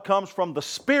God comes from the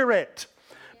Spirit.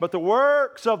 But the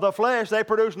works of the flesh, they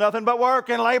produce nothing but work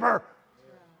and labor.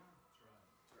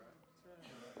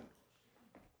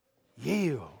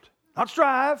 Yield. Not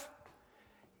strive.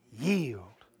 Yield.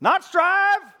 Not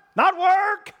strive. Not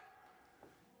work.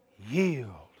 Yield.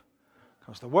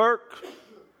 Because the work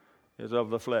is of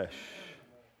the flesh.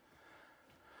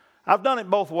 I've done it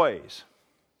both ways.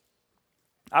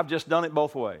 I've just done it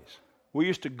both ways. We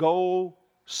used to go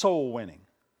soul winning.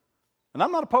 And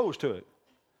I'm not opposed to it.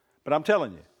 But I'm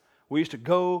telling you, we used to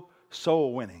go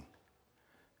soul winning.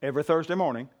 Every Thursday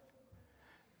morning.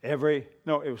 Every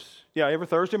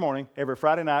Thursday morning, every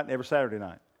Friday night, and every Saturday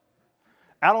night.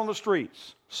 Out on the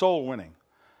streets, soul winning.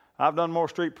 I've done more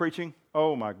street preaching.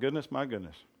 Oh, my goodness.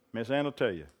 Miss Ann will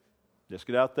tell you. Just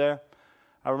get out there.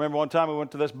 I remember one time we went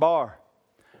to this bar.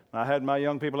 I had my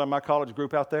young people in my college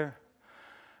group out there,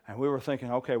 and we were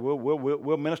thinking, okay,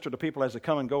 we'll minister to people as they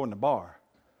come and go in the bar.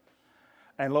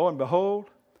 And lo and behold,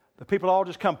 the people all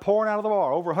just come pouring out of the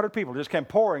bar. Over 100 people just came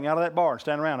pouring out of that bar and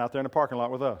stand around out there in the parking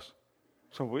lot with us.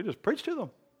 So we just preached to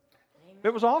them. Amen.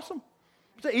 It was awesome.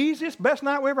 It was the easiest, best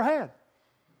night we ever had.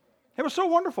 It was so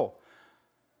wonderful.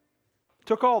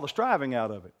 Took all the striving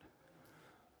out of it.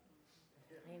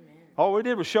 Amen. All we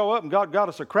did was show up, and God got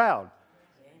us a crowd.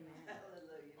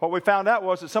 What we found out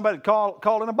was that somebody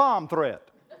called in a bomb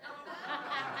threat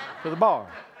to the bar.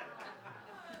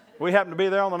 We happened to be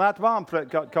there on the night the bomb threat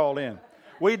got called in.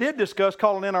 We did discuss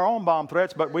calling in our own bomb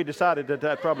threats, but we decided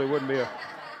that probably wouldn't be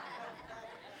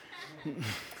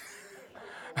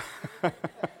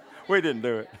we didn't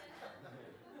do it.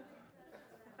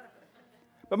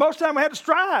 But most of the time we had to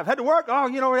strive, had to work. We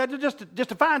had to just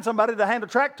to find somebody to hand a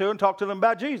tract to and talk to them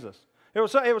about Jesus. It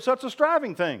was such a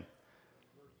striving thing.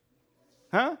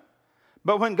 Huh?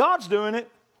 But when God's doing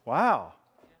it, wow.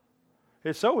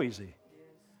 It's so easy.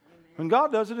 When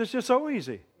God does it, it's just so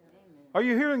easy. Are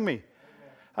you hearing me?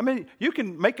 I mean, you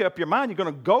can make up your mind you're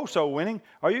going to go soul winning,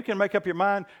 or you can make up your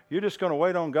mind you're just going to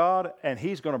wait on God and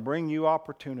He's going to bring you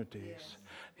opportunities.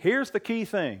 Here's the key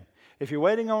thing. If you're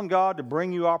waiting on God to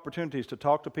bring you opportunities to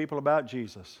talk to people about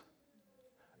Jesus,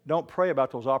 don't pray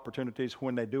about those opportunities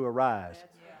when they do arise.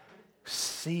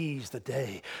 Seize the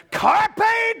day. Carpe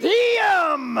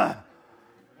diem!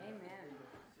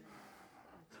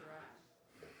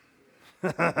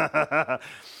 Amen.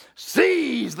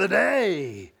 Seize the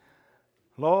day.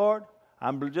 Lord,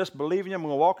 I'm just believing you. I'm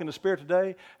going to walk in the Spirit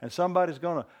today, and there's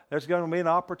going to be an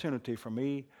opportunity for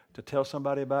me to tell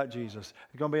somebody about Jesus.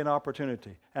 There's going to be an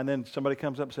opportunity. And then somebody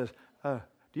comes up and says,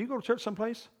 do you go to church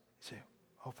someplace? You say,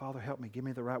 oh, Father, help me. Give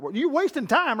me the right word. You're wasting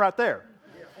time right there.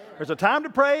 There's a time to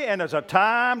pray and there's a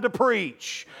time to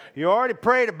preach. You already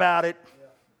prayed about it.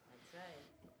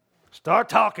 Start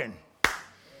talking.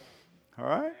 All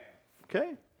right?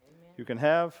 Okay? You can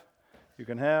have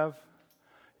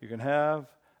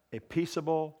a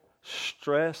peaceable,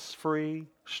 stress-free,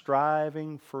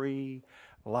 striving-free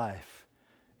life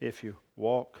if you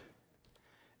walk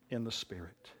in the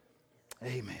Spirit.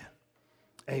 Amen.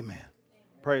 Amen.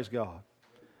 Praise God.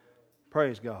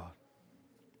 Praise God.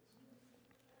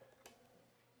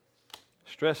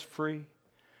 Stress-free,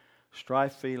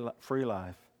 strife-free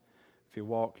life if you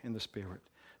walk in the Spirit.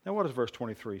 Now, what does verse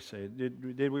 23 say?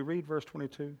 Did we read verse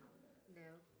 22? No.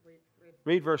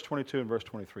 Read verse 22 and verse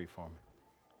 23 for me.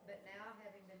 But now,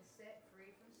 having been set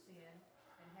free from sin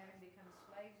and having become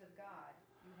slaves of God,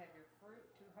 you have your fruit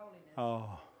to holiness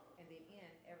and the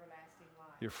end everlasting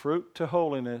life. Your fruit to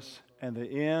holiness and the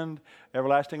end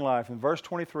everlasting life. And verse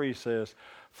 23 says,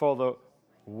 for the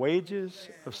wages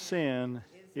of sin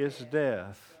is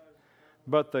death,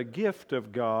 But the gift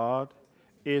of God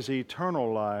is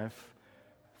eternal life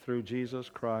through Jesus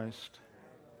Christ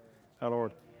our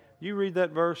Lord. You read that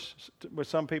verse with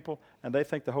some people, and they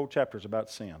think the whole chapter is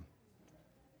about sin.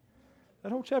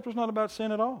 That whole chapter is not about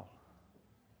sin at all.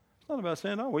 It's not about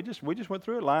sin at all. We just went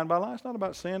through it line by line. It's not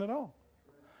about sin at all.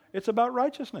 It's about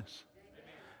righteousness.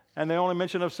 And the only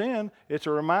mention of sin is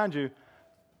to remind you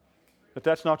that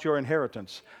that's not your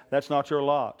inheritance. That's not your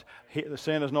lot. The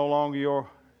sin is no longer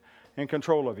in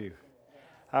control of you.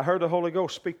 I heard the Holy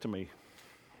Ghost speak to me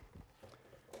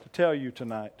to tell you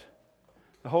tonight.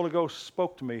 The Holy Ghost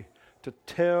spoke to me to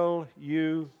tell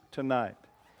you tonight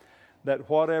that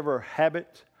whatever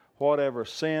habit, whatever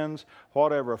sins,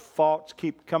 whatever thoughts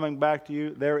keep coming back to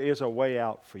you, there is a way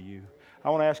out for you. I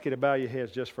want to ask you to bow your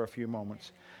heads just for a few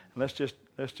moments. And let's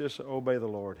just obey the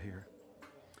Lord here.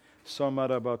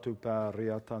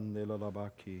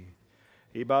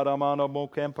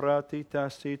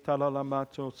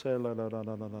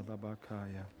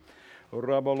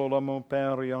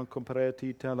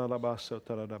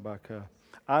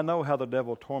 I know how the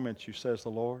devil torments you, says the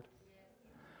Lord.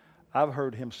 I've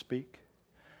heard him speak.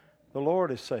 The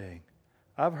Lord is saying,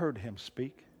 I've heard him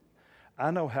speak.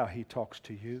 I know how he talks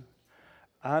to you.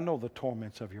 I know the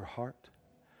torments of your heart.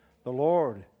 The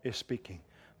Lord is speaking.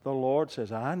 The Lord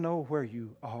says, I know where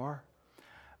you are,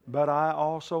 but I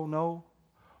also know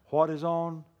what is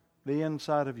on the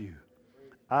inside of you.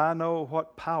 I know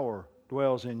what power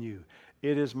dwells in you.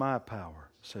 It is my power,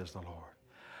 says the Lord.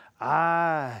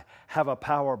 I have a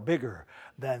power bigger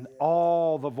than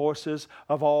all the voices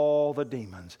of all the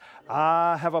demons.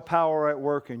 I have a power at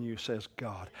work in you, says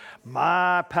God.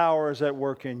 My power is at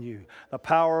work in you. The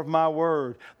power of my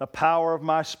word, the power of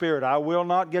my spirit. I will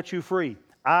not get you free.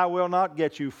 I will not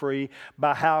get you free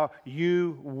by how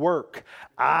you work.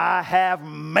 I have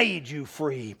made you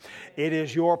free. It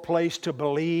is your place to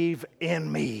believe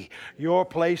in me. Your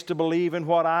place to believe in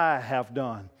what I have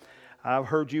done. I've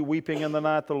heard you weeping in the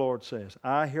night, the Lord says.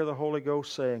 I hear the Holy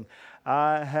Ghost saying,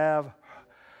 I have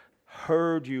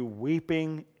heard you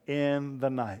weeping in the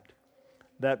night.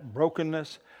 That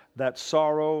brokenness, that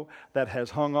sorrow that has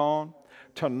hung on,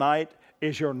 tonight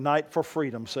is your night for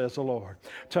freedom, says the Lord.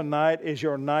 Tonight is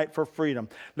your night for freedom.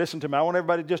 Listen to me. I want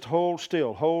everybody to just hold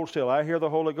still. Hold still. I hear the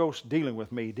Holy Ghost dealing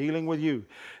with me, dealing with you.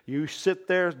 You sit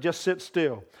there, just sit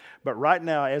still. But right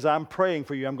now, as I'm praying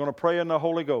for you, I'm going to pray in the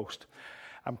Holy Ghost.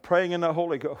 I'm praying in the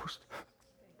Holy Ghost.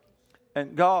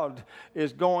 And God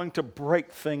is going to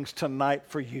break things tonight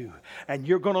for you. And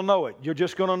you're going to know it. You're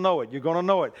just going to know it. You're going to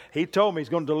know it. He told me He's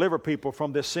going to deliver people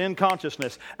from this sin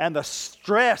consciousness and the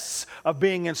stress of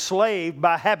being enslaved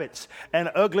by habits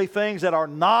and ugly things that are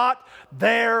not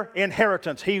their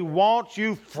inheritance. He wants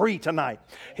you free tonight.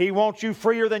 He wants you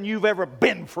freer than you've ever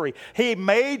been free. He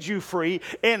made you free.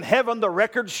 In heaven, the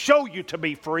records show you to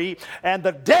be free. And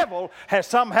the devil has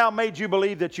somehow made you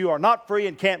believe that you are not free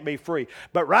and can't be free.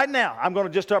 But right now, I'm going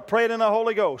to just start praying in the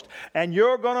Holy Ghost. And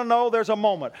you're going to know there's a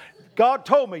moment. God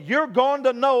told me, you're going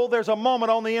to know there's a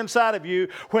moment on the inside of you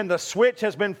when the switch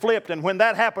has been flipped. And when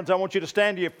that happens, I want you to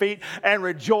stand to your feet and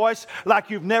rejoice like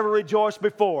you've never rejoiced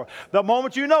before. The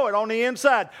moment you know it on the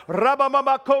inside. Now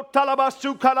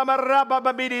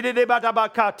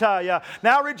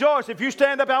rejoice. If you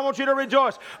stand up, I want you to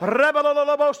rejoice.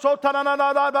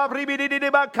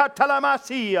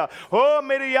 Oh,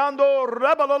 Miriando,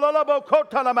 Rabalabo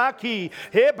Kotalamaki,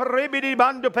 Hebribidi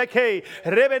Bandu Peke,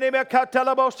 Rebenema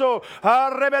Catalaboso,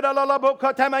 Rebedala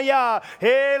Bocatamaya,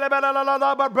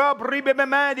 Helebala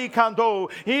Bribemadi Cando,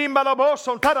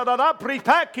 Imbalaboson, Tadada,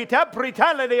 Pripaki,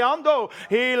 Tapritaliando,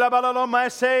 Hilabala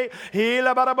Masse,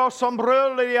 Hilabaraboson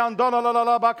Brulli, and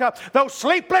Donalabaca. Those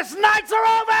sleepless nights are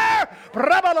over!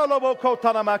 Rabalabo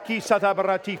Kotalamaki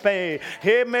Satabratife,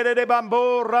 Hemere de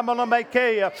Bambo,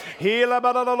 Ramonamake,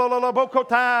 Hilabala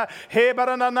Bocota,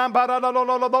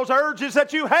 Hebaranambara, those urges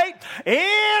that you hate,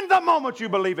 in the moment you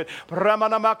believe it.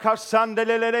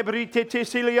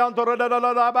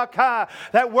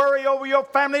 That worry over your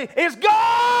family is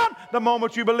gone the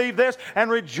moment you believe this.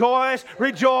 And rejoice,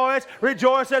 rejoice,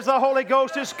 rejoice as the Holy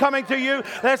Ghost is coming to you,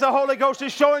 as the Holy Ghost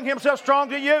is showing Himself strong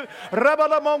to you.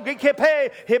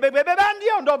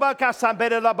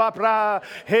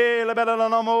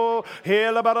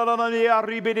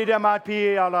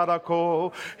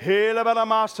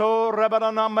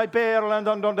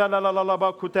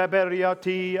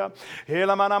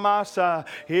 Hela manamasa,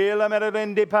 hela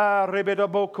merende par rebeda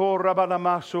boko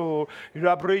rabanamaso,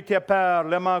 rabrite par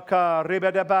lemaka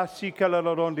rebeda basika la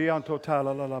londi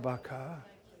antotala la labaka.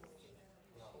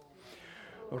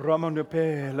 Ramon de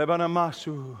pe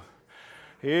lebanamasu.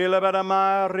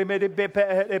 Ilabadama rimedi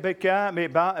beka me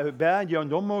ba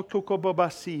yondomo tuko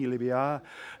bobasili bia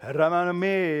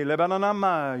ramaname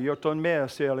lebananama yoton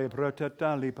merse le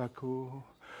brotata lipaku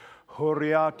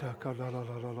horiata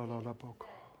kalala boko.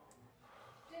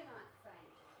 Do not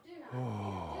faint. Do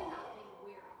not be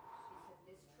weary. He said,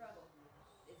 this trouble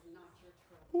is not your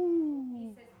trouble.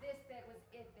 He says, this that was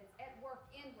at work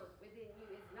inward within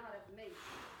you is not of me.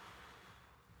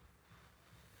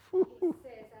 He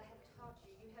says, I have taught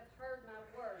you. You have heard my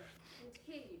word.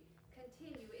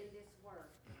 Continue in this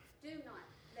word. Do not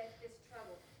let this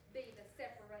trouble be the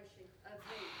separation of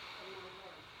me from my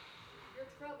word. Your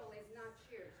trouble is not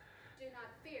yours. Do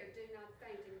not fear, do not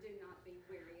faint, and do not be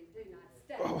weary, and do not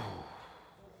stay. In Jesus'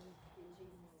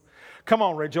 Come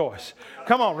on, rejoice.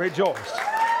 Come on, rejoice.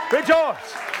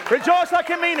 Rejoice. Rejoice like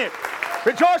you mean it.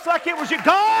 Rejoice like it was you.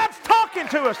 God's talking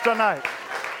to us tonight.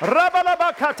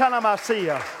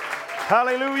 Rabalabakatanamasiya.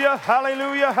 Hallelujah,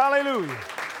 hallelujah, hallelujah.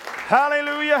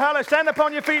 Hallelujah, hallelujah. Stand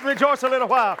upon your feet and rejoice a little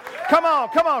while. Come on,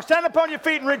 come on. Stand upon your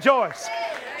feet and rejoice.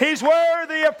 He's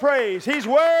worthy of praise. He's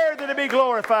worthy to be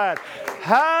glorified.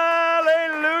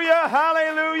 Hallelujah,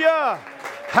 hallelujah,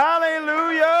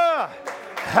 hallelujah,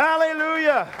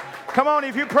 hallelujah. Come on,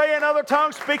 if you pray in other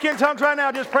tongues, speak in tongues right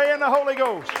now. Just pray in the Holy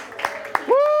Ghost.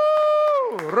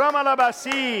 Woo!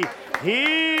 Ramalabasi.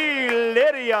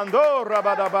 Hileriando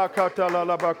rabadabakata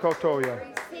lalabakotoya.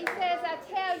 He says, I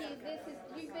tell you,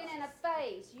 you've been in a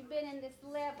phase. You've been in this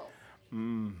level.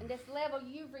 In this level,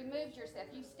 you've removed yourself.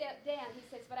 You stepped down. He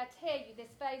says, but I tell you, this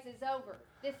phase is over.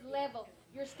 This level,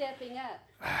 you're stepping up.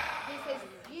 He says,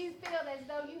 you feel as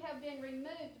though you have been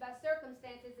removed by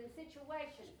circumstances and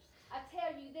situations. I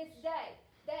tell you this day,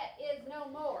 that is no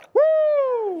more.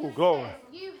 Woo! He Glory.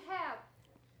 says, you have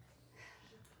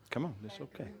Come on, it's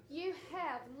okay. You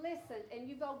have listened and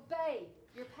you've obeyed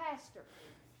your pastor.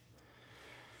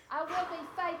 I will be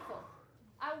faithful.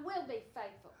 I will be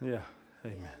faithful. Yeah,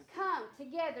 amen. Come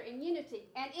together in unity.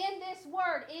 And in this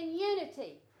word, in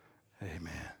unity,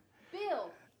 Amen.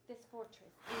 build this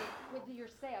fortress with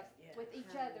yourselves, with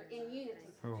each other in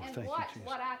unity. Oh, And thank you, watch Jesus.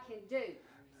 what I can do.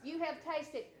 You have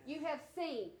tasted, you have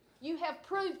seen, you have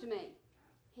proved me,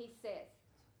 he says.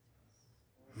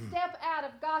 Step out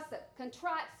of gossip,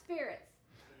 contrite spirits,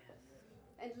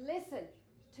 and listen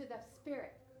to the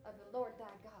Spirit of the Lord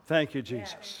thy God. Thank you,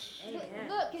 Jesus.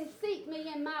 Look and seek me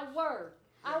in my word.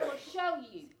 I will show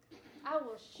you. I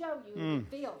will show you and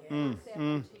reveal myself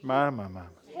unto you. My.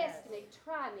 Test me,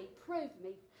 try me, prove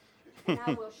me, and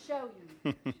I will show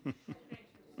you.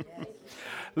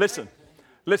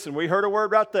 Listen, we heard a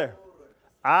word right there.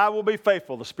 I will be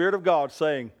faithful. The Spirit of God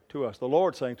saying to us, the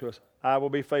Lord saying to us, I will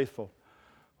be faithful.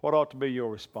 What ought to be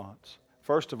your response?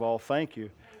 First of all, thank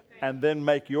you. And then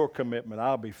make your commitment.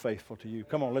 I'll be faithful to you.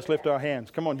 Come on, let's lift our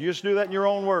hands. Come on, you just do that in your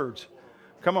own words.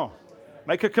 Come on.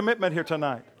 Make a commitment here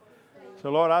tonight. So,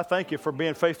 Lord, I thank you for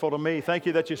being faithful to me. Thank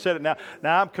you that you said it. Now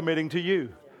I'm committing to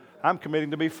you. I'm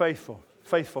committing to be faithful.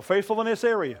 Faithful in this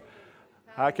area.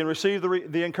 I can receive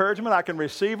the encouragement. I can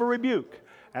receive a rebuke.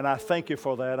 And I thank you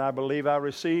for that. I believe I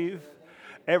receive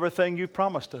everything you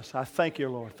promised us. I thank you,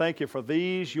 Lord. Thank you for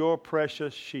these, your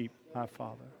precious sheep, my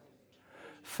Father.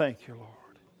 Thank you,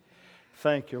 Lord.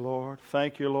 Thank you, Lord.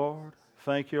 Thank you, Lord.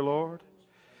 Thank you, Lord.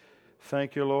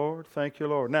 Thank you, Lord. Thank you,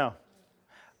 Lord. Now,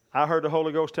 I heard the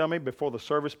Holy Ghost tell me before the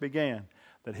service began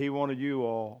that He wanted you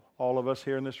all of us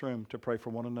here in this room, to pray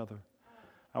for one another.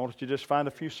 I want you to just find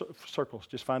a few circles.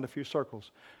 Just find a few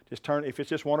circles. Just turn, if it's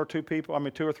just 2 or 3 people, I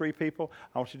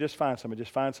want you to just find somebody.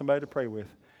 Just find somebody to pray with.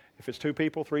 If it's 2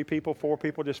 people, 3 people, 4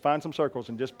 people, just find some circles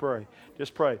and just pray.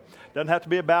 Just pray. Doesn't have to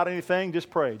be about anything. Just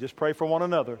pray. Just pray for one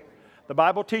another. The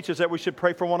Bible teaches that we should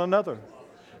pray for one another.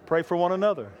 Pray for one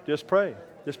another. Just pray.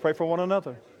 Just pray for one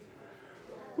another.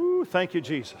 Ooh, thank you,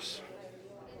 Jesus.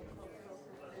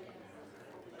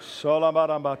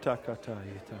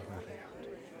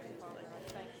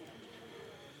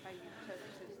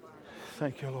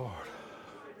 Thank you, Lord.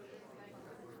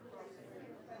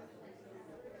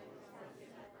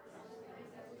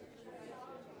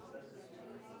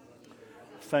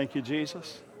 Thank you,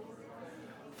 Jesus.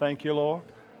 Thank you, Lord.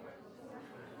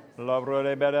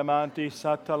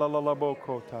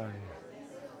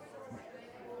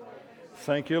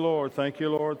 Thank you, Lord. Thank you,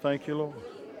 Lord. Thank you, Lord.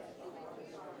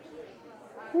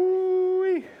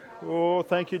 Woo-wee. Oh,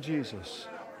 thank you, Jesus.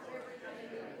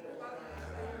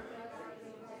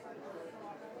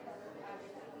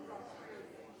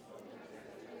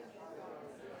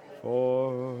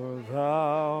 For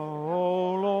thou,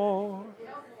 O Lord,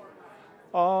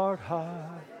 art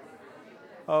high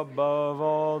above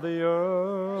all the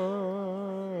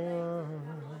earth.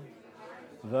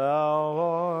 Thou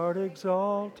art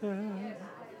exalted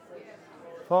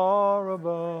far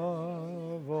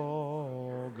above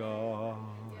all God.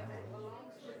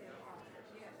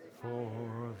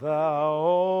 For thou,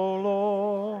 O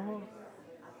Lord,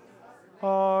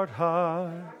 art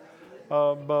high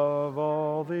above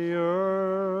all the earth.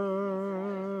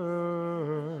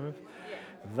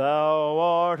 Thou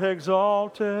art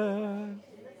exalted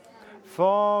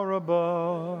far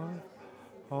above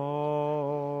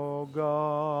all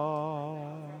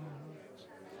gods.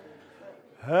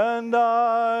 And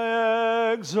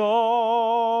I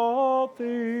exalt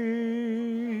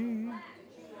thee.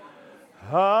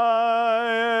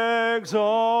 I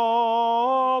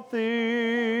exalt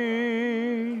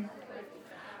thee.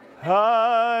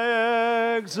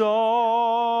 I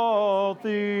exalt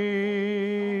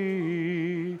thee,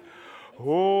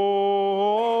 O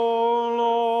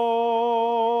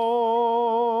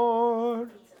Lord.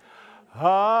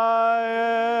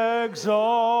 I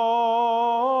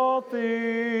exalt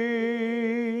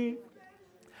thee.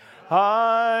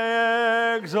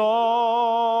 I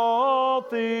exalt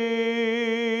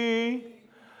thee.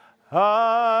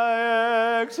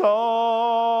 I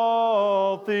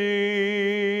exalt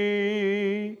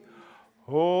thee,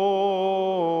 O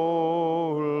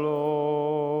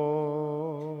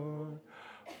Lord.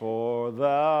 For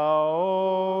thou, O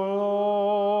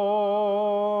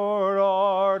Lord,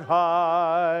 art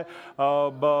high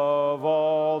above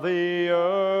all the earth.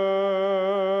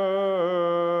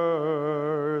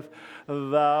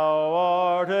 Thou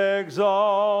art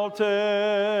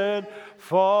exalted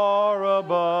far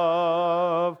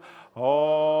above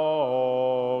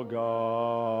all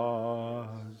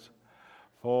gods.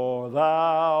 For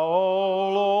thou,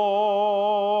 O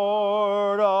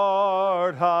Lord,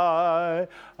 art high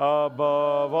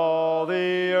above all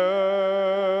the earth.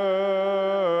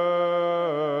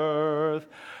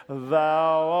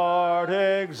 Thou art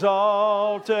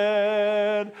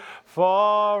exalted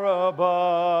far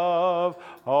above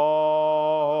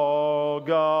all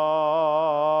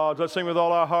gods. Let's sing with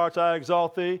all our hearts. I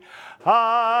exalt thee.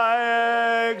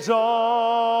 I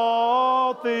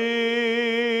exalt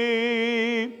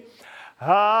thee.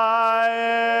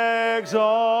 I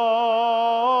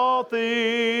exalt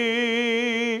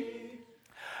thee.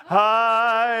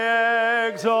 I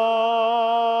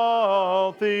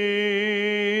exalt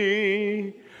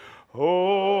thee, O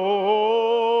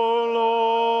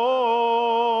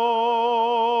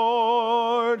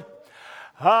Lord.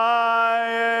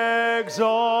 I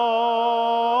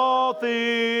exalt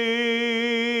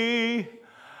thee.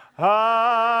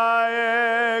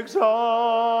 I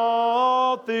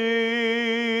exalt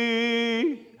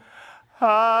thee.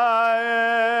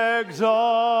 I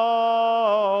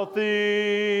exalt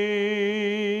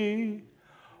thee,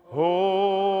 O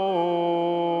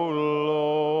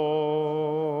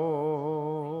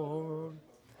Lord.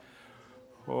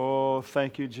 Oh,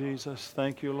 thank you, Jesus.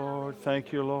 Thank you, Lord.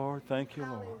 Thank you, Lord. Thank you,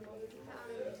 Lord.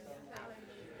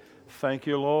 Thank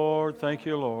you, Lord. Thank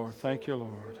you, Lord. Thank you,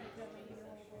 Lord.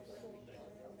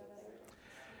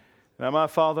 Now, my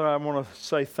Father, I want to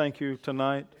say thank you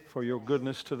tonight for your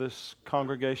goodness to this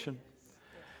congregation.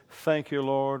 Thank you,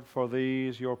 Lord, for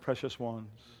these, your precious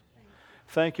ones.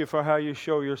 Thank you for how you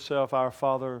show yourself, our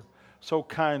Father, so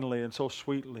kindly and so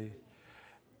sweetly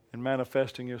in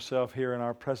manifesting yourself here in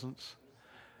our presence.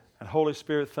 And Holy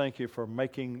Spirit, thank you for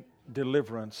making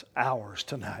deliverance ours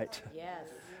tonight. Yes.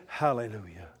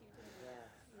 Hallelujah.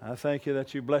 I thank you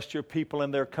that you blessed your people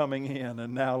and they're coming in.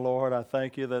 And now, Lord, I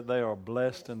thank you that they are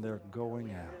blessed and they're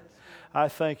going out. I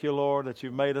thank you, Lord, that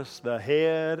you've made us the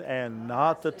head and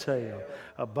not the tail,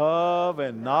 above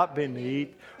and not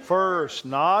beneath, first,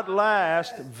 not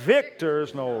last,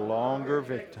 victors, no longer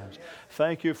victims.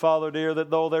 Thank you, Father dear, that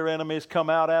though their enemies come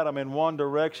out at them in one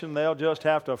direction, they'll just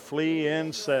have to flee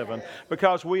in seven,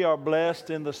 because we are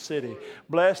blessed in the city,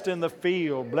 blessed in the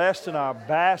field, blessed in our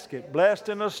basket, blessed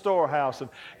in the storehouse, and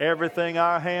everything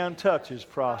our hand touches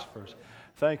prospers.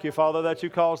 Thank you, Father, that you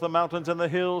cause the mountains and the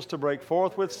hills to break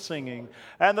forth with singing,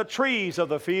 and the trees of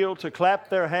the field to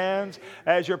clap their hands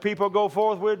as your people go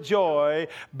forth with joy,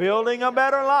 building a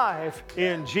better life.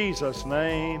 In Jesus'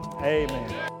 name,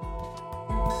 amen.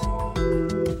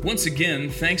 Once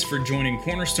again, thanks for joining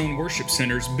Cornerstone Worship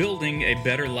Center's Building a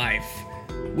Better Life.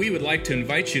 We would like to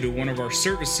invite you to one of our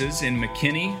services in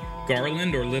McKinney,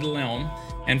 Garland, or Little Elm,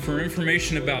 and for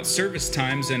information about service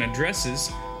times and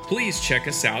addresses, please check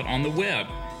us out on the web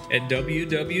at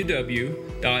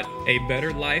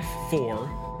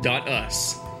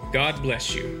www.abetterlife4.us. God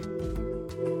bless you.